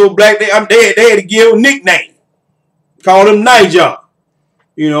brother was so black, they had to give him a nickname. Call him Niger.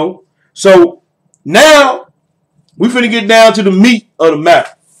 You know. So now we finna get down to the meat of the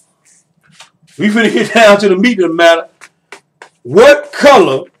matter. We finna get down to the meat of the matter. What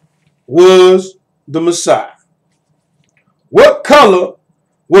color was the Messiah? What color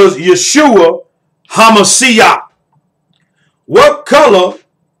was Yeshua HaMashiach? What color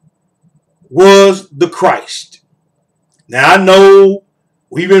was the Christ? Now I know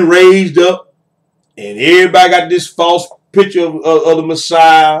we've been raised up And everybody got this false picture of the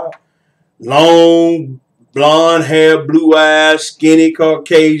Messiah. Long, blonde hair, blue eyes, skinny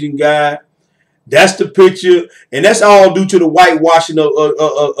Caucasian guy. That's the picture. And that's all due to the whitewashing and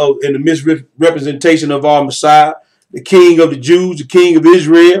the misrepresentation of our Messiah, the King of the Jews, the King of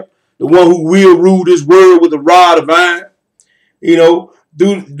Israel, the one who will rule this world with a rod of iron.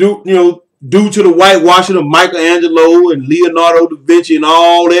 Due to the whitewashing of Michelangelo and Leonardo da Vinci and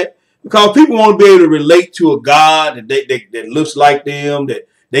all that, because people want to be able to relate to a God that looks like them, that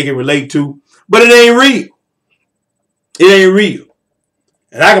they can relate to, but it ain't real. It ain't real,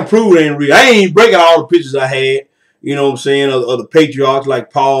 and I can prove it ain't real. I ain't breaking all the pictures I had, you know what I'm saying, of the patriarchs like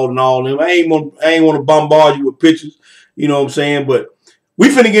Paul and all them. I ain't want to bombard you with pictures, you know what I'm saying. But we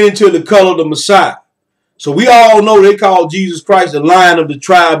finna get into the color of the Messiah. So we all know they call Jesus Christ the Lion of the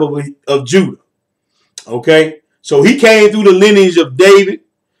tribe of Judah. Okay? So he came through the lineage of David.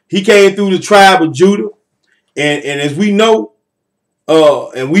 He came through the tribe of Judah. And as we know,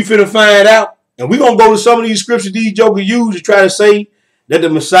 and we finna find out, and we're going to go to some of these scriptures these jokers use to try to say that the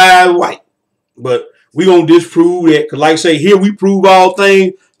Messiah is white. But we're going to disprove that. Because like I say, here we prove all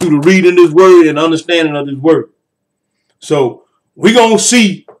things through the reading this word and understanding of this word. So we're going to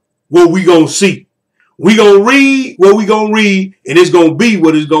see what we're going to see. We're going to read what we're going to read, and it's going to be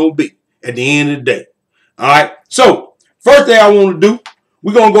what it's going to be at the end of the day. All right? So, first thing I want to do,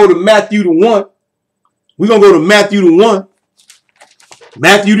 we're going to go to Matthew the 1. We're going to go to Matthew the 1.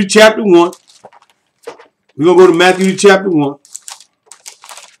 Matthew the chapter 1. We're going to go to Matthew the chapter 1.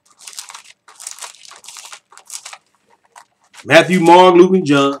 Matthew, Mark, Luke, and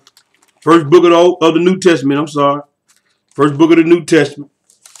John. First book of the New Testament. I'm sorry. First book of the New Testament.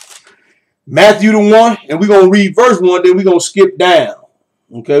 Matthew the 1, and we're going to read verse 1, then we're going to skip down.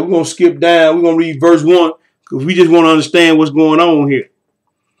 Okay, we're going to skip down. We're going to read verse 1 because we just want to understand what's going on here.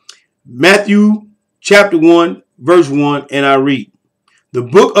 Matthew chapter 1, verse 1, and I read. The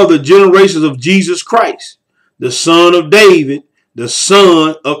book of the generations of Jesus Christ, the son of David, the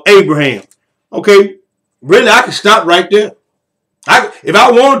son of Abraham. Okay, really, I can stop right there. If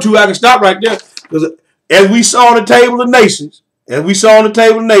I wanted to, I can stop right there. Because as we saw on the table of nations,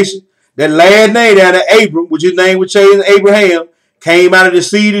 that last name down there, Abram, which his name was changed to Abraham, came out of the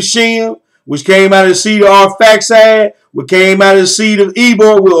seed of Shem, which came out of the seed of Arphaxad, which came out of the seed of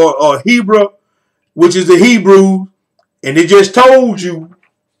Eber or Hebrew, which is the Hebrew. And they just told you,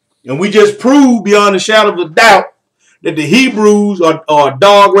 and we just proved beyond a shadow of a doubt, that the Hebrews are a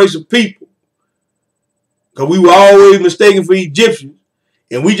dog race of people. Because we were always mistaken for Egyptians.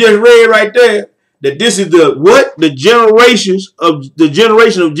 And we just read right there that this is the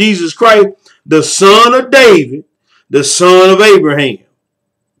generation of Jesus Christ, the son of David, the son of Abraham.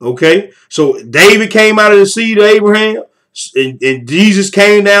 Okay, so David came out of the seed of Abraham, and Jesus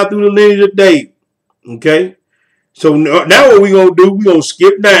came down through the lineage of David. Okay, so now what we're going to do, we're going to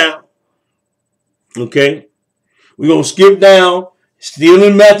skip down. Okay, we're going to skip down, still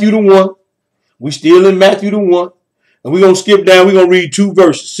in Matthew the 1. We still in Matthew the 1. And we're going to skip down. We're going to read 2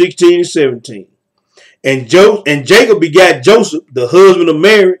 verses, 16 and 17. And Jacob begat Joseph, the husband of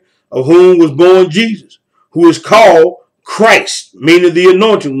Mary, of whom was born Jesus, who is called Christ, meaning the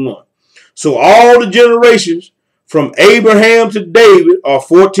anointed one. So all the generations from Abraham to David are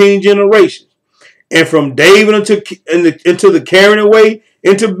 14 generations. And from David into the carrying away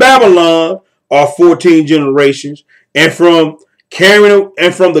into Babylon are 14 generations. And from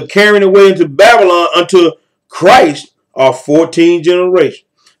the carrying away into Babylon unto Christ are 14 generations.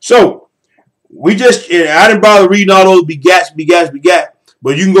 So I didn't bother reading all those begats,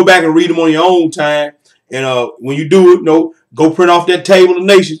 but you can go back and read them on your own time. And when you do it, go print off that table of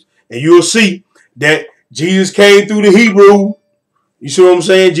nations, and you'll see that Jesus came through the Hebrew. You see what I'm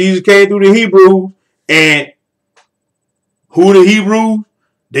saying? Jesus came through the Hebrews, and who are the Hebrews?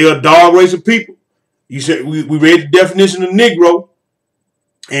 They are a dog race of people. You said we read the definition of Negro,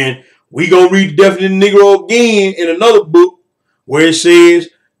 and we gonna read the definition of Negro again in another book where it says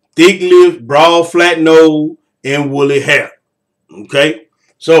thick lips, broad, flat nose, and woolly hair. Okay,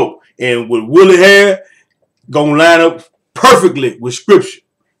 so and with woolly hair, gonna line up perfectly with Scripture.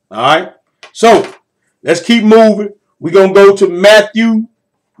 All right, so let's keep moving. We're gonna go to Matthew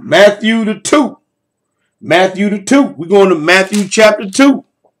the 2. Matthew the 2. We're going to Matthew chapter 2.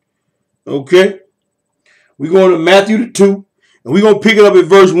 Okay, we're going to Matthew the 2, and we're gonna pick it up at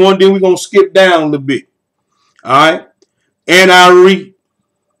verse 1. Then we're gonna skip down a little bit. All right, and I read.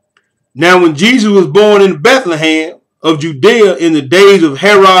 Now, when Jesus was born in Bethlehem of Judea in the days of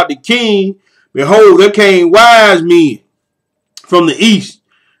Herod the king, behold, there came wise men from the east.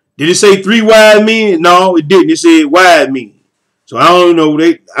 Did it say 3 wise men? No, it didn't. It said wise men. So I don't know.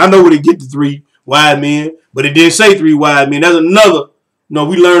 I know where they get the 3, wise men, but it didn't say 3 wise men. That's another. No,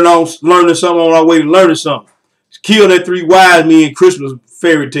 we learning something on our way to learning something. Kill that 3 wise men Christmas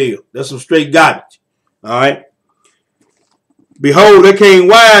fairy tale. That's some straight garbage. All right. Behold, there came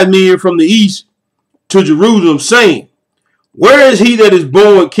wise men from the east to Jerusalem, saying, where is he that is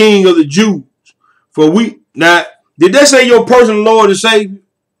born King of the Jews? For we now did they say your personal Lord and Savior?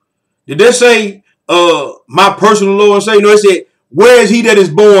 Did they say my personal Lord and Savior? No, they said, where is he that is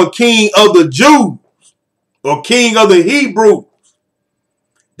born King of the Jews or King of the Hebrews?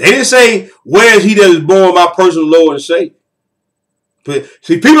 They didn't say, where is he that is born my personal Lord and Savior? But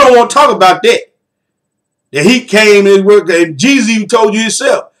see, people don't want to talk about that. That he came and worked, and Jesus even told you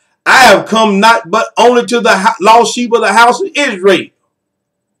himself, I have come not but only to the lost sheep of the house of Israel.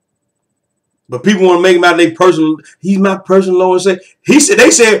 But people want to make him out of their personal, he's my personal Lord and Savior.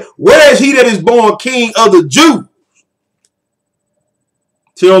 They said, where is he that is born King of the Jews?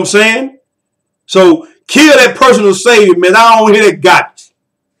 See what I'm saying? So kill that personal Savior, man. I don't hear that garbage.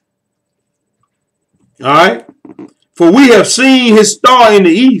 All right. For we have seen his star in the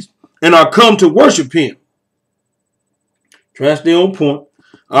east and are come to worship him. Try to stay on point.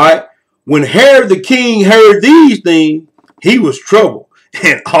 All right. When Herod the king heard these things, he was troubled,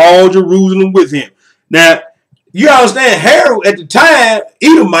 and all Jerusalem with him. Now, you understand, Herod at the time,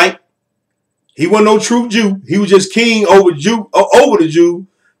 Edomite, he wasn't no true Jew. He was just king over the Jew.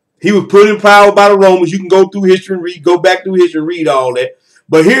 He was put in power by the Romans. You can go through history and go back through history and read all that.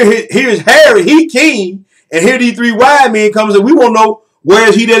 But here's Herod, he king, and here these 3 wise men come and say, we won't know where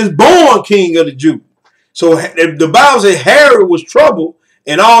is he that is born King of the Jews. So the Bible says Herod was troubled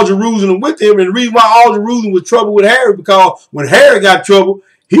and all Jerusalem with him. And the reason why all Jerusalem was troubled with Herod, because when Herod got trouble,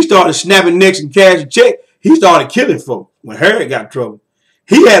 he started snapping necks and cashing checks. He started killing folks when Herod got trouble.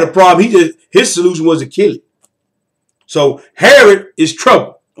 He had a problem. His solution was to kill it. So Herod is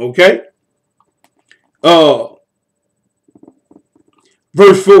trouble. Okay. Verse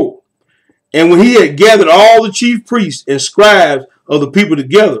 4. And when he had gathered all the chief priests and scribes of the people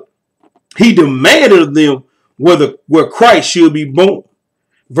together, he demanded of them where Christ should be born.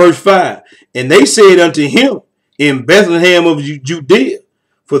 Verse 5. And they said unto him, in Bethlehem of Judea,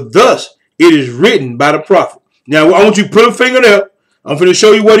 for thus it is written by the prophet. Now I want you to put a finger there. I'm going to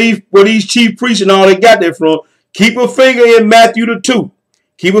show you where these chief priests and all they got that from. Keep a finger in Matthew the 2.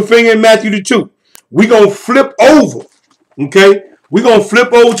 Keep a finger in Matthew the 2. We're going to flip over. Okay. We're going to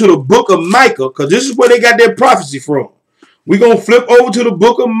flip over to the book of Micah, because this is where they got their prophecy from. We're going to flip over to the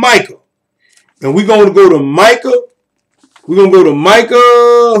book of Micah. And we're going to go to Micah. We're going to go to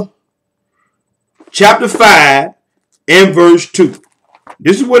Micah chapter 5 and verse 2.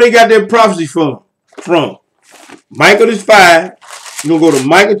 This is where they got their prophecy from. Micah is 5. We're going to go to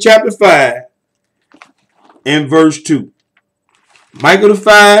Micah chapter 5 and verse 2. Micah the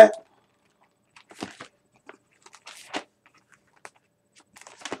 5.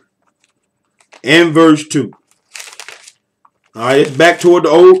 And verse 2. All right, it's back toward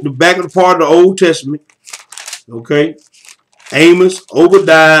the back of the part of the Old Testament. Okay. Amos,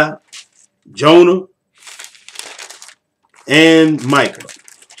 Obadiah, Jonah, and Micah.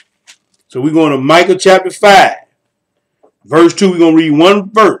 So we're going to Micah chapter 5. Verse 2, we're going to read one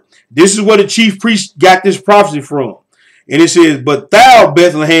verse. This is where the chief priest got this prophecy from. And it says, but thou,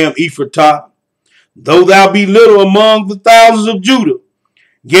 Bethlehem Ephratah, though thou be little among the thousands of Judah,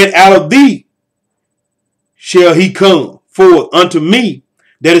 yet out of thee shall he come forth unto me,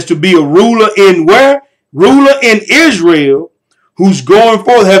 that is to be a ruler in where? Ruler in Israel, whose going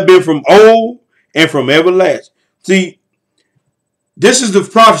forth have been from old and from everlasting. See, this is the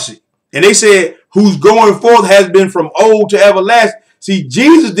prophecy. And they said, whose going forth has been from old to everlasting. See,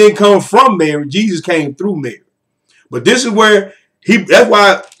 Jesus didn't come from Mary. Jesus came through Mary. But this is where that's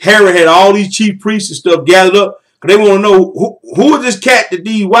why Herod had all these chief priests and stuff gathered up. Because they want to know who is this cat that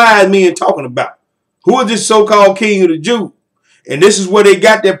these wise men talking about? Who is this so-called king of the Jews? And this is where they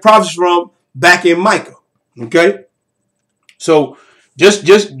got their prophecy from back in Micah. Okay? So just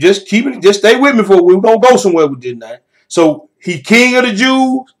keep it, just stay with me for we're gonna go somewhere with this now. So he king of the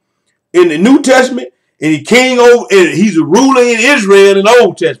Jews in the New Testament, and he king over, and he's a ruler in Israel in the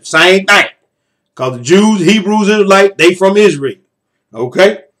Old Testament. Same thing. Because the Jews, Hebrews, Israelites, they from Israel.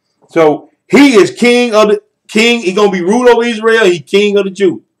 Okay? So he is king of the king. He's gonna be ruler over Israel. He's king of the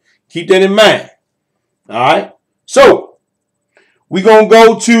Jews. Keep that in mind. All right. So we're gonna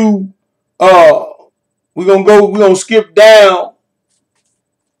go to we're gonna skip down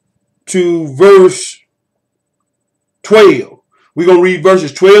to verse 12. We're gonna read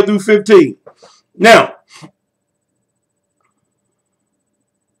verses 12 through 15. Now,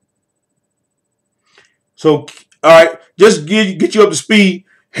 so all right, just get you up to speed.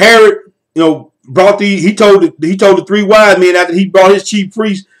 Herod, brought the three wise men after he brought his chief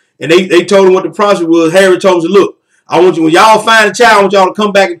priest, and they told him what the process was. Herod told him, look, I want you, when y'all find a child, I want y'all to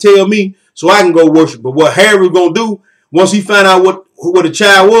come back and tell me so I can go worship. But what Herod was gonna do once he found out what the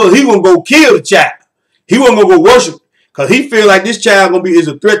child was, he gonna go kill the child. He wasn't gonna go worship because he feel like this child is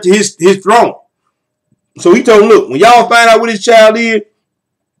a threat to his throne. So he told him, look, when y'all find out what this child is,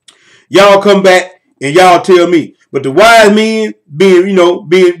 y'all come back and y'all tell me. But the wise men, being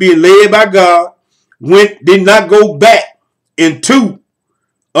led by God, did not go back into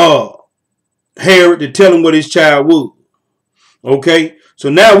Herod to tell him what his child was. Okay, so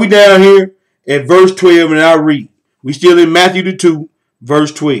now we down here at verse 12, and I'll read. We still in Matthew the 2,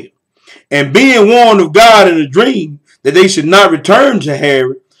 verse 12. And being warned of God in a dream that they should not return to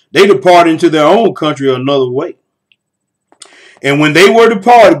Herod, they departed into their own country another way. And when they were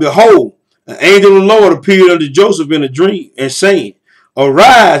departed, behold, an angel of the Lord appeared unto Joseph in a dream, and saying,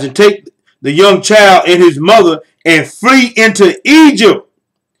 arise and take the young child and his mother, and flee into Egypt,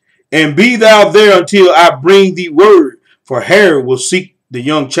 and be thou there until I bring thee word, for Herod will seek the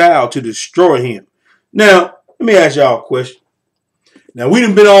young child to destroy him. Now, let me ask y'all a question. Now, we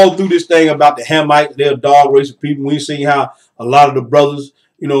done been all through this thing about the Hamites, they're a dog race of people. We seen how a lot of the brothers,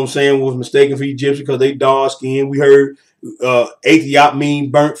 you know what I'm saying, was mistaken for Egyptians because they dark skinned. We heard Ethiop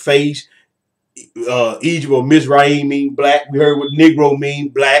mean burnt face, Egypt or Mizraim mean black. We heard what Negro mean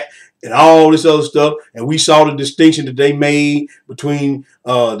black, and all this other stuff. And we saw the distinction that they made between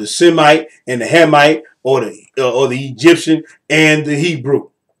the Semite and the Hamite, or the Egyptian and the Hebrew.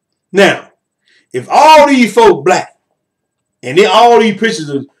 Now, if all these folk black, and then all these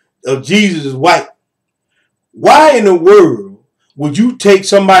pictures of Jesus is white, why in the world would you take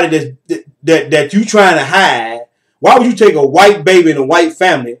somebody that you trying to hide? Why would you take a white baby and a white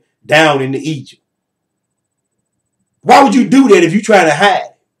family down into Egypt? Why would you do that if you trying to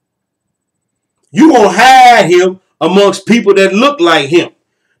hide? You gonna hide him amongst people that look like him.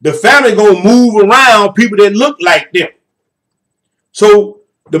 The family gonna move around people that look like them. So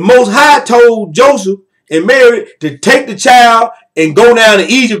the Most High told Joseph and Mary to take the child and go down to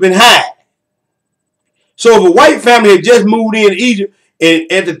Egypt and hide. So if a white family had just moved into Egypt,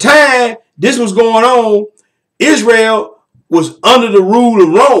 and at the time this was going on, Israel was under the rule of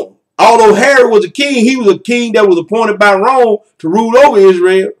Rome. Although Herod was a king, he was a king that was appointed by Rome to rule over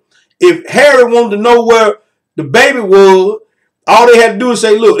Israel. If Herod wanted to know where the baby was, all they had to do is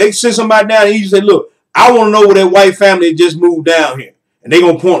say, look, they sent somebody down to Egypt and say, look, I want to know where that white family had just moved down here. And they're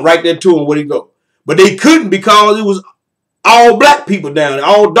going to point right there to him where they go. But they couldn't because it was all black people down there,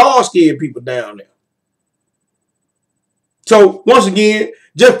 all dark-skinned people down there. So, once again,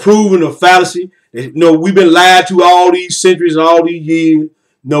 just proving a fallacy. We've been lied to all these centuries and all these years.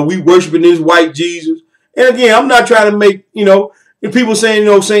 We worshiping this white Jesus. And again, I'm not trying to make, if people saying,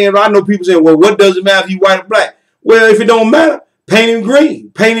 I know people saying, well, what does it matter if you white or black? Well, if it don't matter, paint him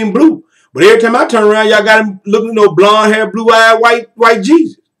green, paint him blue. But every time I turn around, y'all got him looking, blonde hair, blue-eyed, white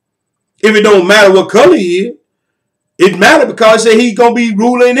Jesus. If it don't matter what color he is, it matters because it say he's going to be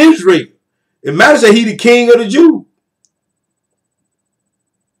ruling in Israel. It matters that he's the king of the Jews.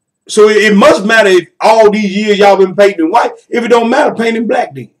 So it must matter if all these years y'all been painting white. If it don't matter, paint him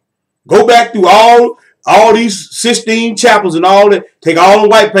black then. Go back through all these 16 chapels and all that. Take all the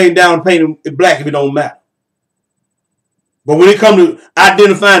white paint down and paint him black if it don't matter. But when it comes to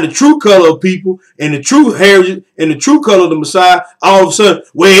identifying the true color of people and the true heritage and the true color of the Messiah, all of a sudden,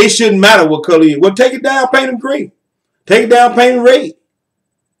 well, it shouldn't matter what color he is. Well, take it down, paint him green. Take it down, paint him red.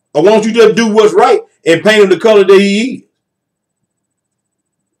 Or why don't you just do what's right and paint him the color that he is?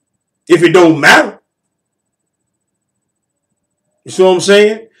 If it don't matter. You see what I'm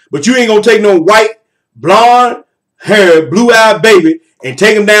saying? But you ain't going to take no white, blonde hair, blue-eyed baby and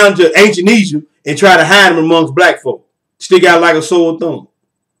take him down to ancient Egypt and try to hide him amongst black folk. Stick out like a sore thumb.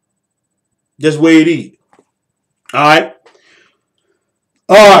 That's the way it is. All right.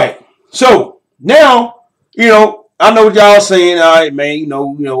 All right. So now, I know what y'all saying. All right, man.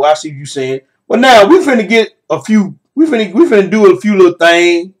 I see you saying. Well, now we finna get a few. We finna do a few little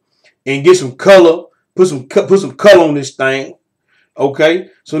things and get some color. Put some color on this thing.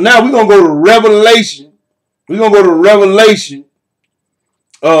 Okay. So now we're gonna go to Revelation. We're gonna go to Revelation,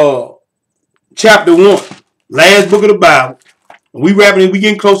 chapter 1, last book of the Bible. We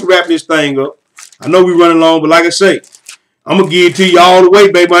getting close to wrapping this thing up. I know we running long, but like I say, I'm going to give it to you all the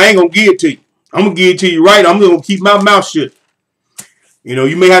way, baby. I ain't going to give it to you. I'm going to give it to you right. I'm going to keep my mouth shut.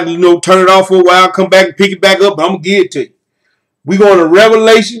 You may have to, turn it off for a while, come back and pick it back up, but I'm going to give it to you. We're going to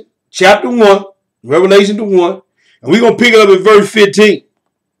Revelation chapter 1, Revelation to 1, and we're going to pick it up at verse 15.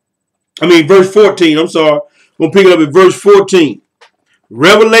 Verse 14. I'm sorry. We're going to pick it up at verse 14.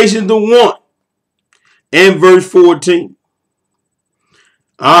 Revelation to 1. and verse 14.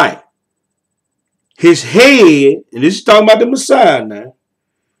 All right. His head, and this is talking about the Messiah now.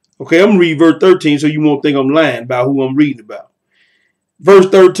 Okay, I'm going to read verse 13 so you won't think I'm lying about who I'm reading about. Verse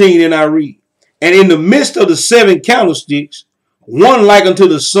 13, and I read, and in the midst of the 7 candlesticks, one like unto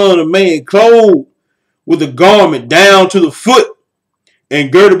the Son of Man, clothed with a garment down to the foot,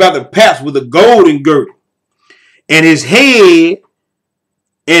 and girded about the paps with a golden girdle. And his head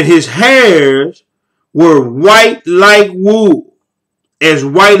and his hairs were white like wool, as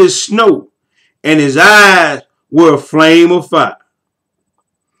white as snow, and his eyes were a flame of fire.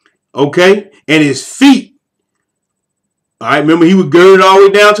 Okay? And his feet, all right, remember he was girded all the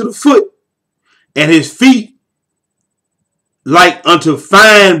way down to the foot, and his feet like unto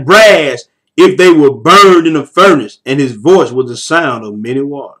fine brass, if they were burned in a furnace, and his voice was the sound of many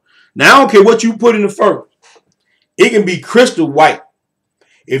waters. Now, I don't care what you put in the furnace. It can be crystal white.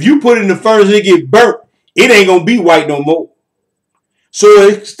 If you put it in the furnace and it get burnt, it ain't going to be white no more. So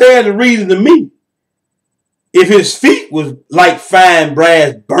it stands to reason to me, if his feet was like fine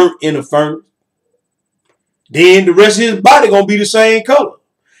brass burnt in a furnace, then the rest of his body going to be the same color.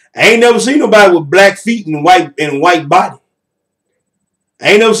 I ain't never seen nobody with black feet and white body.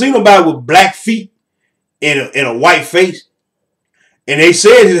 I ain't never seen nobody with black feet in a white face. And they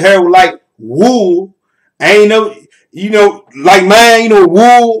said his hair was like wool. I ain't never, like mine,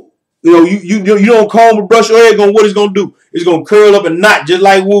 wool. You don't comb or brush your hair. What it's gonna do? It's gonna curl up and knot just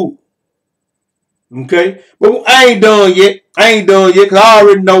like wool. Okay, but I ain't done yet. Because I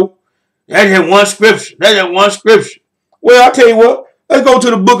already know that's just one scripture. Well, I tell you what. Let's go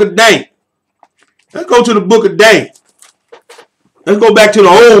to the book of Daniel. Let's go back to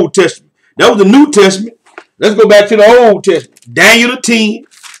the Old Testament. That was the New Testament. Let's go back to the Old Testament. Daniel the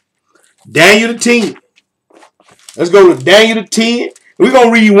 10. Let's go to Daniel the 10. We're going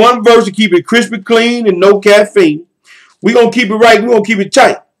to read one verse to keep it crispy clean and no caffeine. We're going to keep it right. We're going to keep it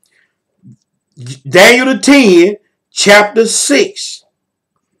tight. Daniel the 10, chapter 6.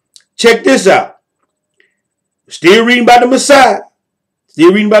 Check this out. Still reading about the Messiah.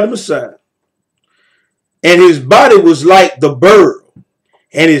 And his body was like the bird,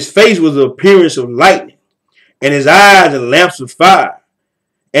 and his face was the appearance of lightning, and his eyes are lamps of fire,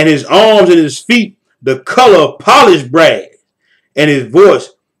 and his arms and his feet the color of polished brass, and his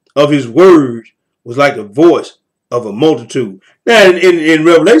voice of his words was like the voice of a multitude. Now in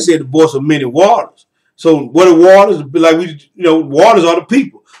Revelation, said the voice of many waters. So what are waters? Like waters are the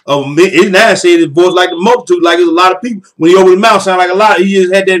people. It's now said his voice like the multitude, like it's a lot of people. When he opened his mouth, sound like a lot. He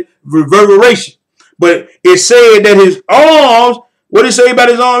just had that reverberation. But it said that his arms, what did it say about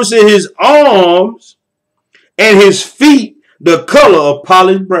his arms? It said his arms and his feet the color of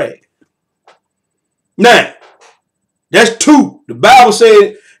polished brass. Now, that's two. The Bible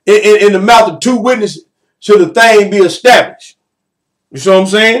said in the mouth of two witnesses should a thing be established. You see what I'm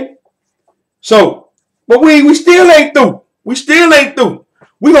saying? So, but we still ain't through.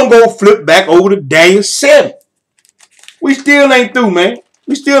 We're going to go flip back over to Daniel 7. We still ain't through, man.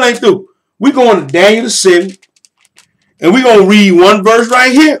 We're going to Daniel 7. And we're going to read one verse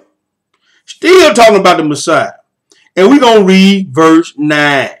right here. Still talking about the Messiah. And we're going to read verse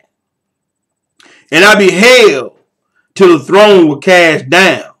 9. And I beheld till the throne was cast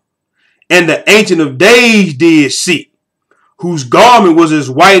down, and the Ancient of Days did sit, whose garment was as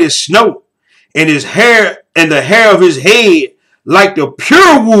white as snow, and his hair and the hair of his head like the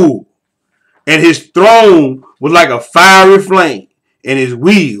pure wool, and his throne was like a fiery flame, and his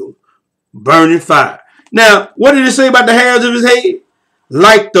wheel burning fire. Now, what did it say about the hairs of his head?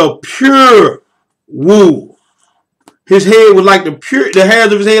 Like the pure wool. His head was like the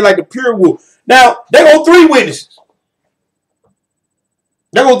hairs of his head like the pure wool. Now, there go three witnesses.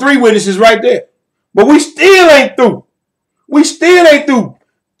 Right there. But we still ain't through.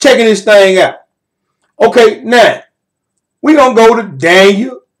 Checking this thing out. Okay, now, we're going to go to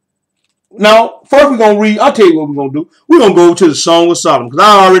Daniel. Now, first we're going to read. I'll tell you what we're going to do. We're going to go to the Song of Solomon. Because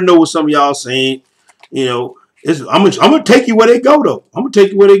I already know what some of y'all saying. I'm going to take you where they go, though.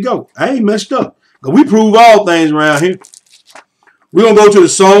 I ain't messed up. Because we prove all things around here. We're going to go to the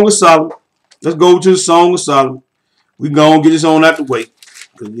Song of Solomon. Let's go to the Song of Solomon. We going to get this on out the way.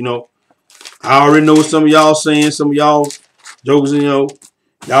 Because, I already know what some of y'all saying. Some of y'all jokers, y'all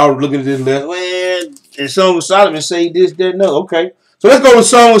looking at this list. Well, and Song of Solomon say this, that, no. Okay. So let's go to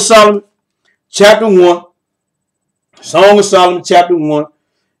Song of Solomon, chapter 1. Song of Solomon, chapter 1.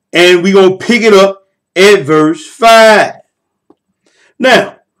 And we're going to pick it up at verse 5.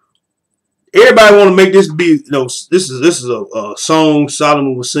 Now, everybody want to make this be, this is a song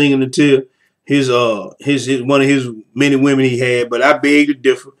Solomon was singing until his one of his many women he had, but I beg to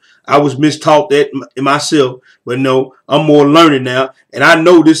differ. I was mistaught that myself, but no, I'm more learned now, and I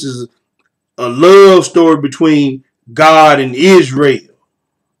know this is a love story between God and Israel.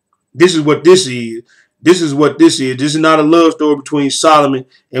 This is what this is. This is what this is. This is not a love story between Solomon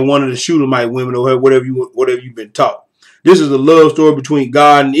and one of the Shulamite women or whatever you've been taught. This is a love story between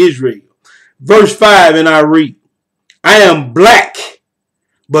God and Israel. Verse 5, and I read, I am black,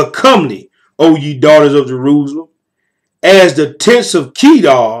 but comely, O ye daughters of Jerusalem, as the tents of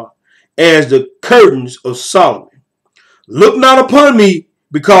Kedar, as the curtains of Solomon. Look not upon me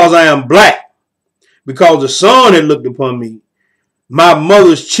because I am black, because the sun had looked upon me. My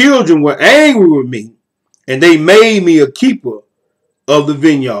mother's children were angry with me, and they made me a keeper of the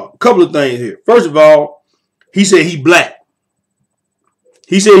vineyard. A couple of things here. First of all, he said he black.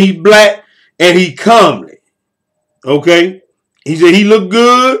 He said he black and he comely. Okay? He said he look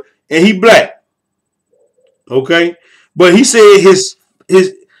good and he black. Okay? But he said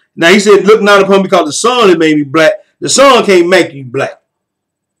now he said, look not upon me because the sun has made me black. The sun can't make you black.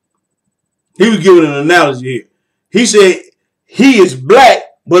 He was giving an analogy here. He said he is black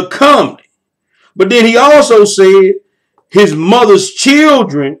but comely. But then he also said his mother's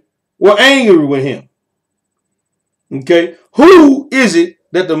children were angry with him. Okay? Who is it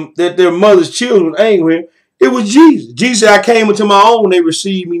that their mother's children were angry with him? It was Jesus. Jesus said, I came into my own, they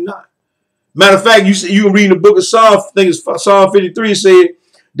received me not. Matter of fact, you can read in the book of Psalm, I think it's Psalm 53, said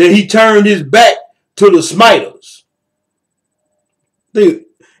that he turned his back to the smiters. And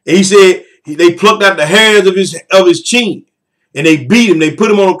he said they plucked out the hairs of his chin and they beat him. They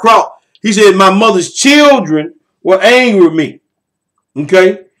put him on a cross. He said, my mother's children were angry with me.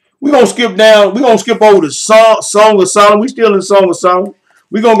 Okay? We're going to skip down. We're going to skip over the Song of Solomon. We're still in the Song of Solomon.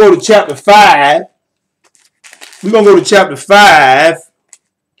 We're going to go to chapter 5. We're going to go to chapter 5.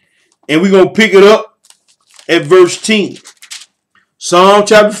 And we're going to pick it up at verse 10. Psalm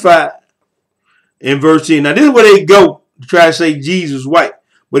chapter 5 and verse 10. Now, this is where they go to try to say Jesus white.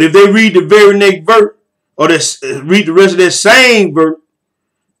 But if they read the very next verse, or read the rest of that same verse,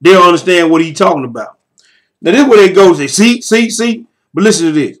 they'll understand what he's talking about. Now, this is where they go. Say, see. But listen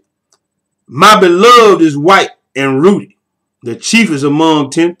to this. My beloved is white and ruddy, the chiefest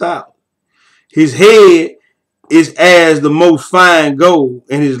among 10,000. His head is as the most fine gold,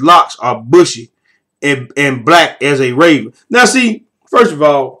 and his locks are bushy and black as a raven. Now, see, first of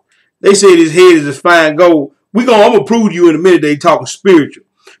all, they say his head is as fine gold. I'm gonna prove to you in a minute they talking spiritual.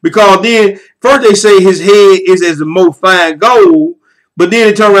 Because then, first they say his head is as the most fine gold, but then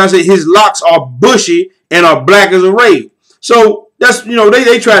they turn around and say his locks are bushy and are black as a raven. So that's,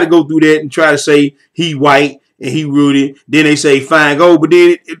 they try to go through that and try to say he white and he ruddy. Then they say fine gold, but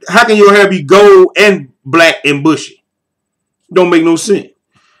then how can your hair be gold and black and bushy? Don't make no sense.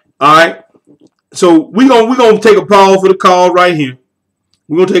 All right. So we're gonna take a pause for the call right here.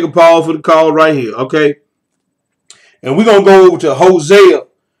 We're gonna take a pause for the call right here, okay? And we're gonna go over to Hosea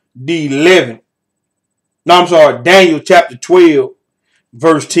the 11. No, I'm sorry, Daniel chapter 12,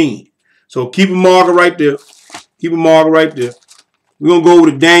 verse 10. So keep a marker right there. Keep a marker right there. We're gonna go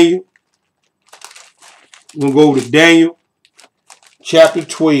over to Daniel. We're gonna go over to Daniel chapter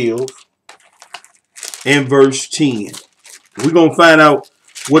 12 and verse 10. We're gonna find out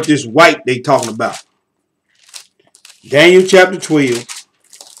what this white they talking about. Daniel chapter 12.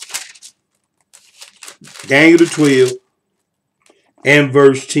 Daniel the 12 and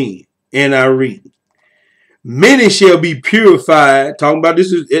verse 10. And I read. Many shall be purified. Talking about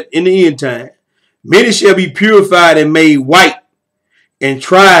this is in the end time. Many shall be purified and made white and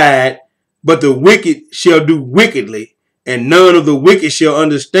tried, but the wicked shall do wickedly, and none of the wicked shall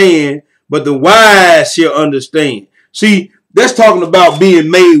understand, but the wise shall understand. See, that's talking about being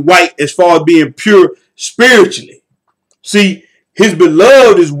made white as far as being pure spiritually. See, his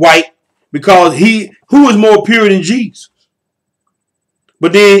beloved is white because who is more pure than Jesus?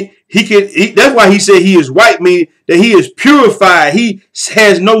 But then that's why he said he is white, meaning that he is purified. He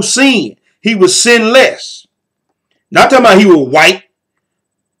has no sin. He was sinless. Not talking about he was white.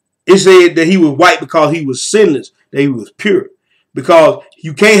 It said that he was white because he was sinless, that he was pure. Because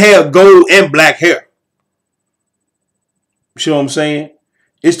you can't have gold and black hair. You see what I'm saying?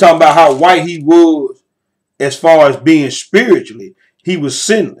 It's talking about how white he was as far as being spiritually. He was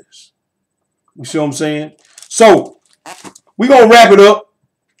sinless. You see what I'm saying? So, we're going to wrap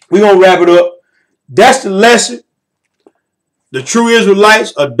it up. That's the lesson. The true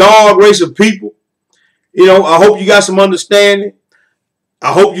Israelites, a dog race of people. I hope you got some understanding.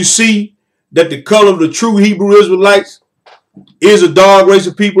 I hope you see that the color of the true Hebrew Israelites is a dog race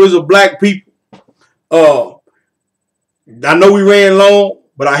of people, is a black people. I know we ran long,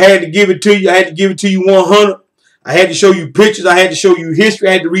 but I had to give it to you. I had to give it to you 100. I had to show you pictures. I had to show you history.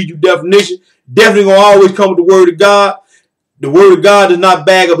 I had to read you definition. Definitely going to always come with the word of God. The word of God does not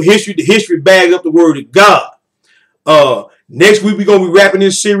bag up history. The history bags up the word of God. Next week, we're going to be wrapping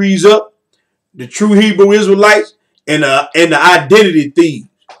this series up. The true Hebrew Israelites and the identity thieves.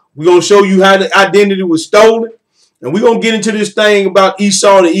 We're going to show you how the identity was stolen. And we're going to get into this thing about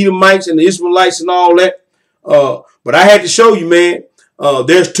Esau and the Edomites and the Ishmaelites and all that. But I had to show you, man,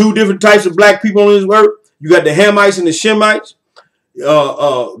 there's two different types of black people on this earth. You got the Hamites and the Shemites.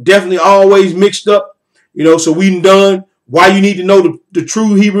 Definitely always mixed up. You know, so we've done why you need to know the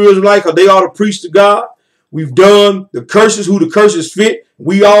true Hebrew Israelites, because they are the priests of God. We've done the curses, who the curses fit.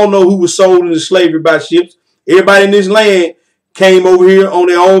 We all know who was sold into slavery by ships. Everybody in this land came over here on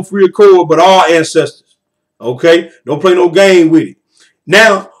their own free accord, but our ancestors. Okay? Don't play no game with it.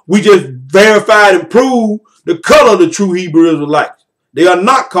 Now, we just verified and proved the color of the true Hebrew Israelites. They are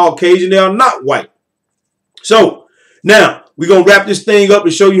not Caucasian. They are not white. So, now, we're going to wrap this thing up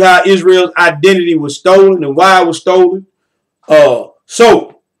and show you how Israel's identity was stolen and why it was stolen.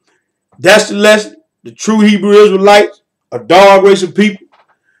 So, that's the lesson. The true Hebrew Israelites, a dog race of people.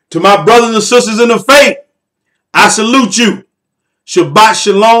 To my brothers and sisters in the faith, I salute you. Shabbat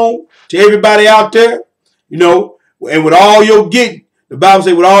shalom to everybody out there. You know, and with all your getting, the Bible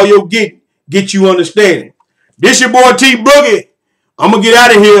says with all your getting, get you understanding. This your boy T Boogie. I'm going to get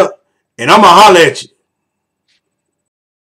out of here and I'm going to holler at you.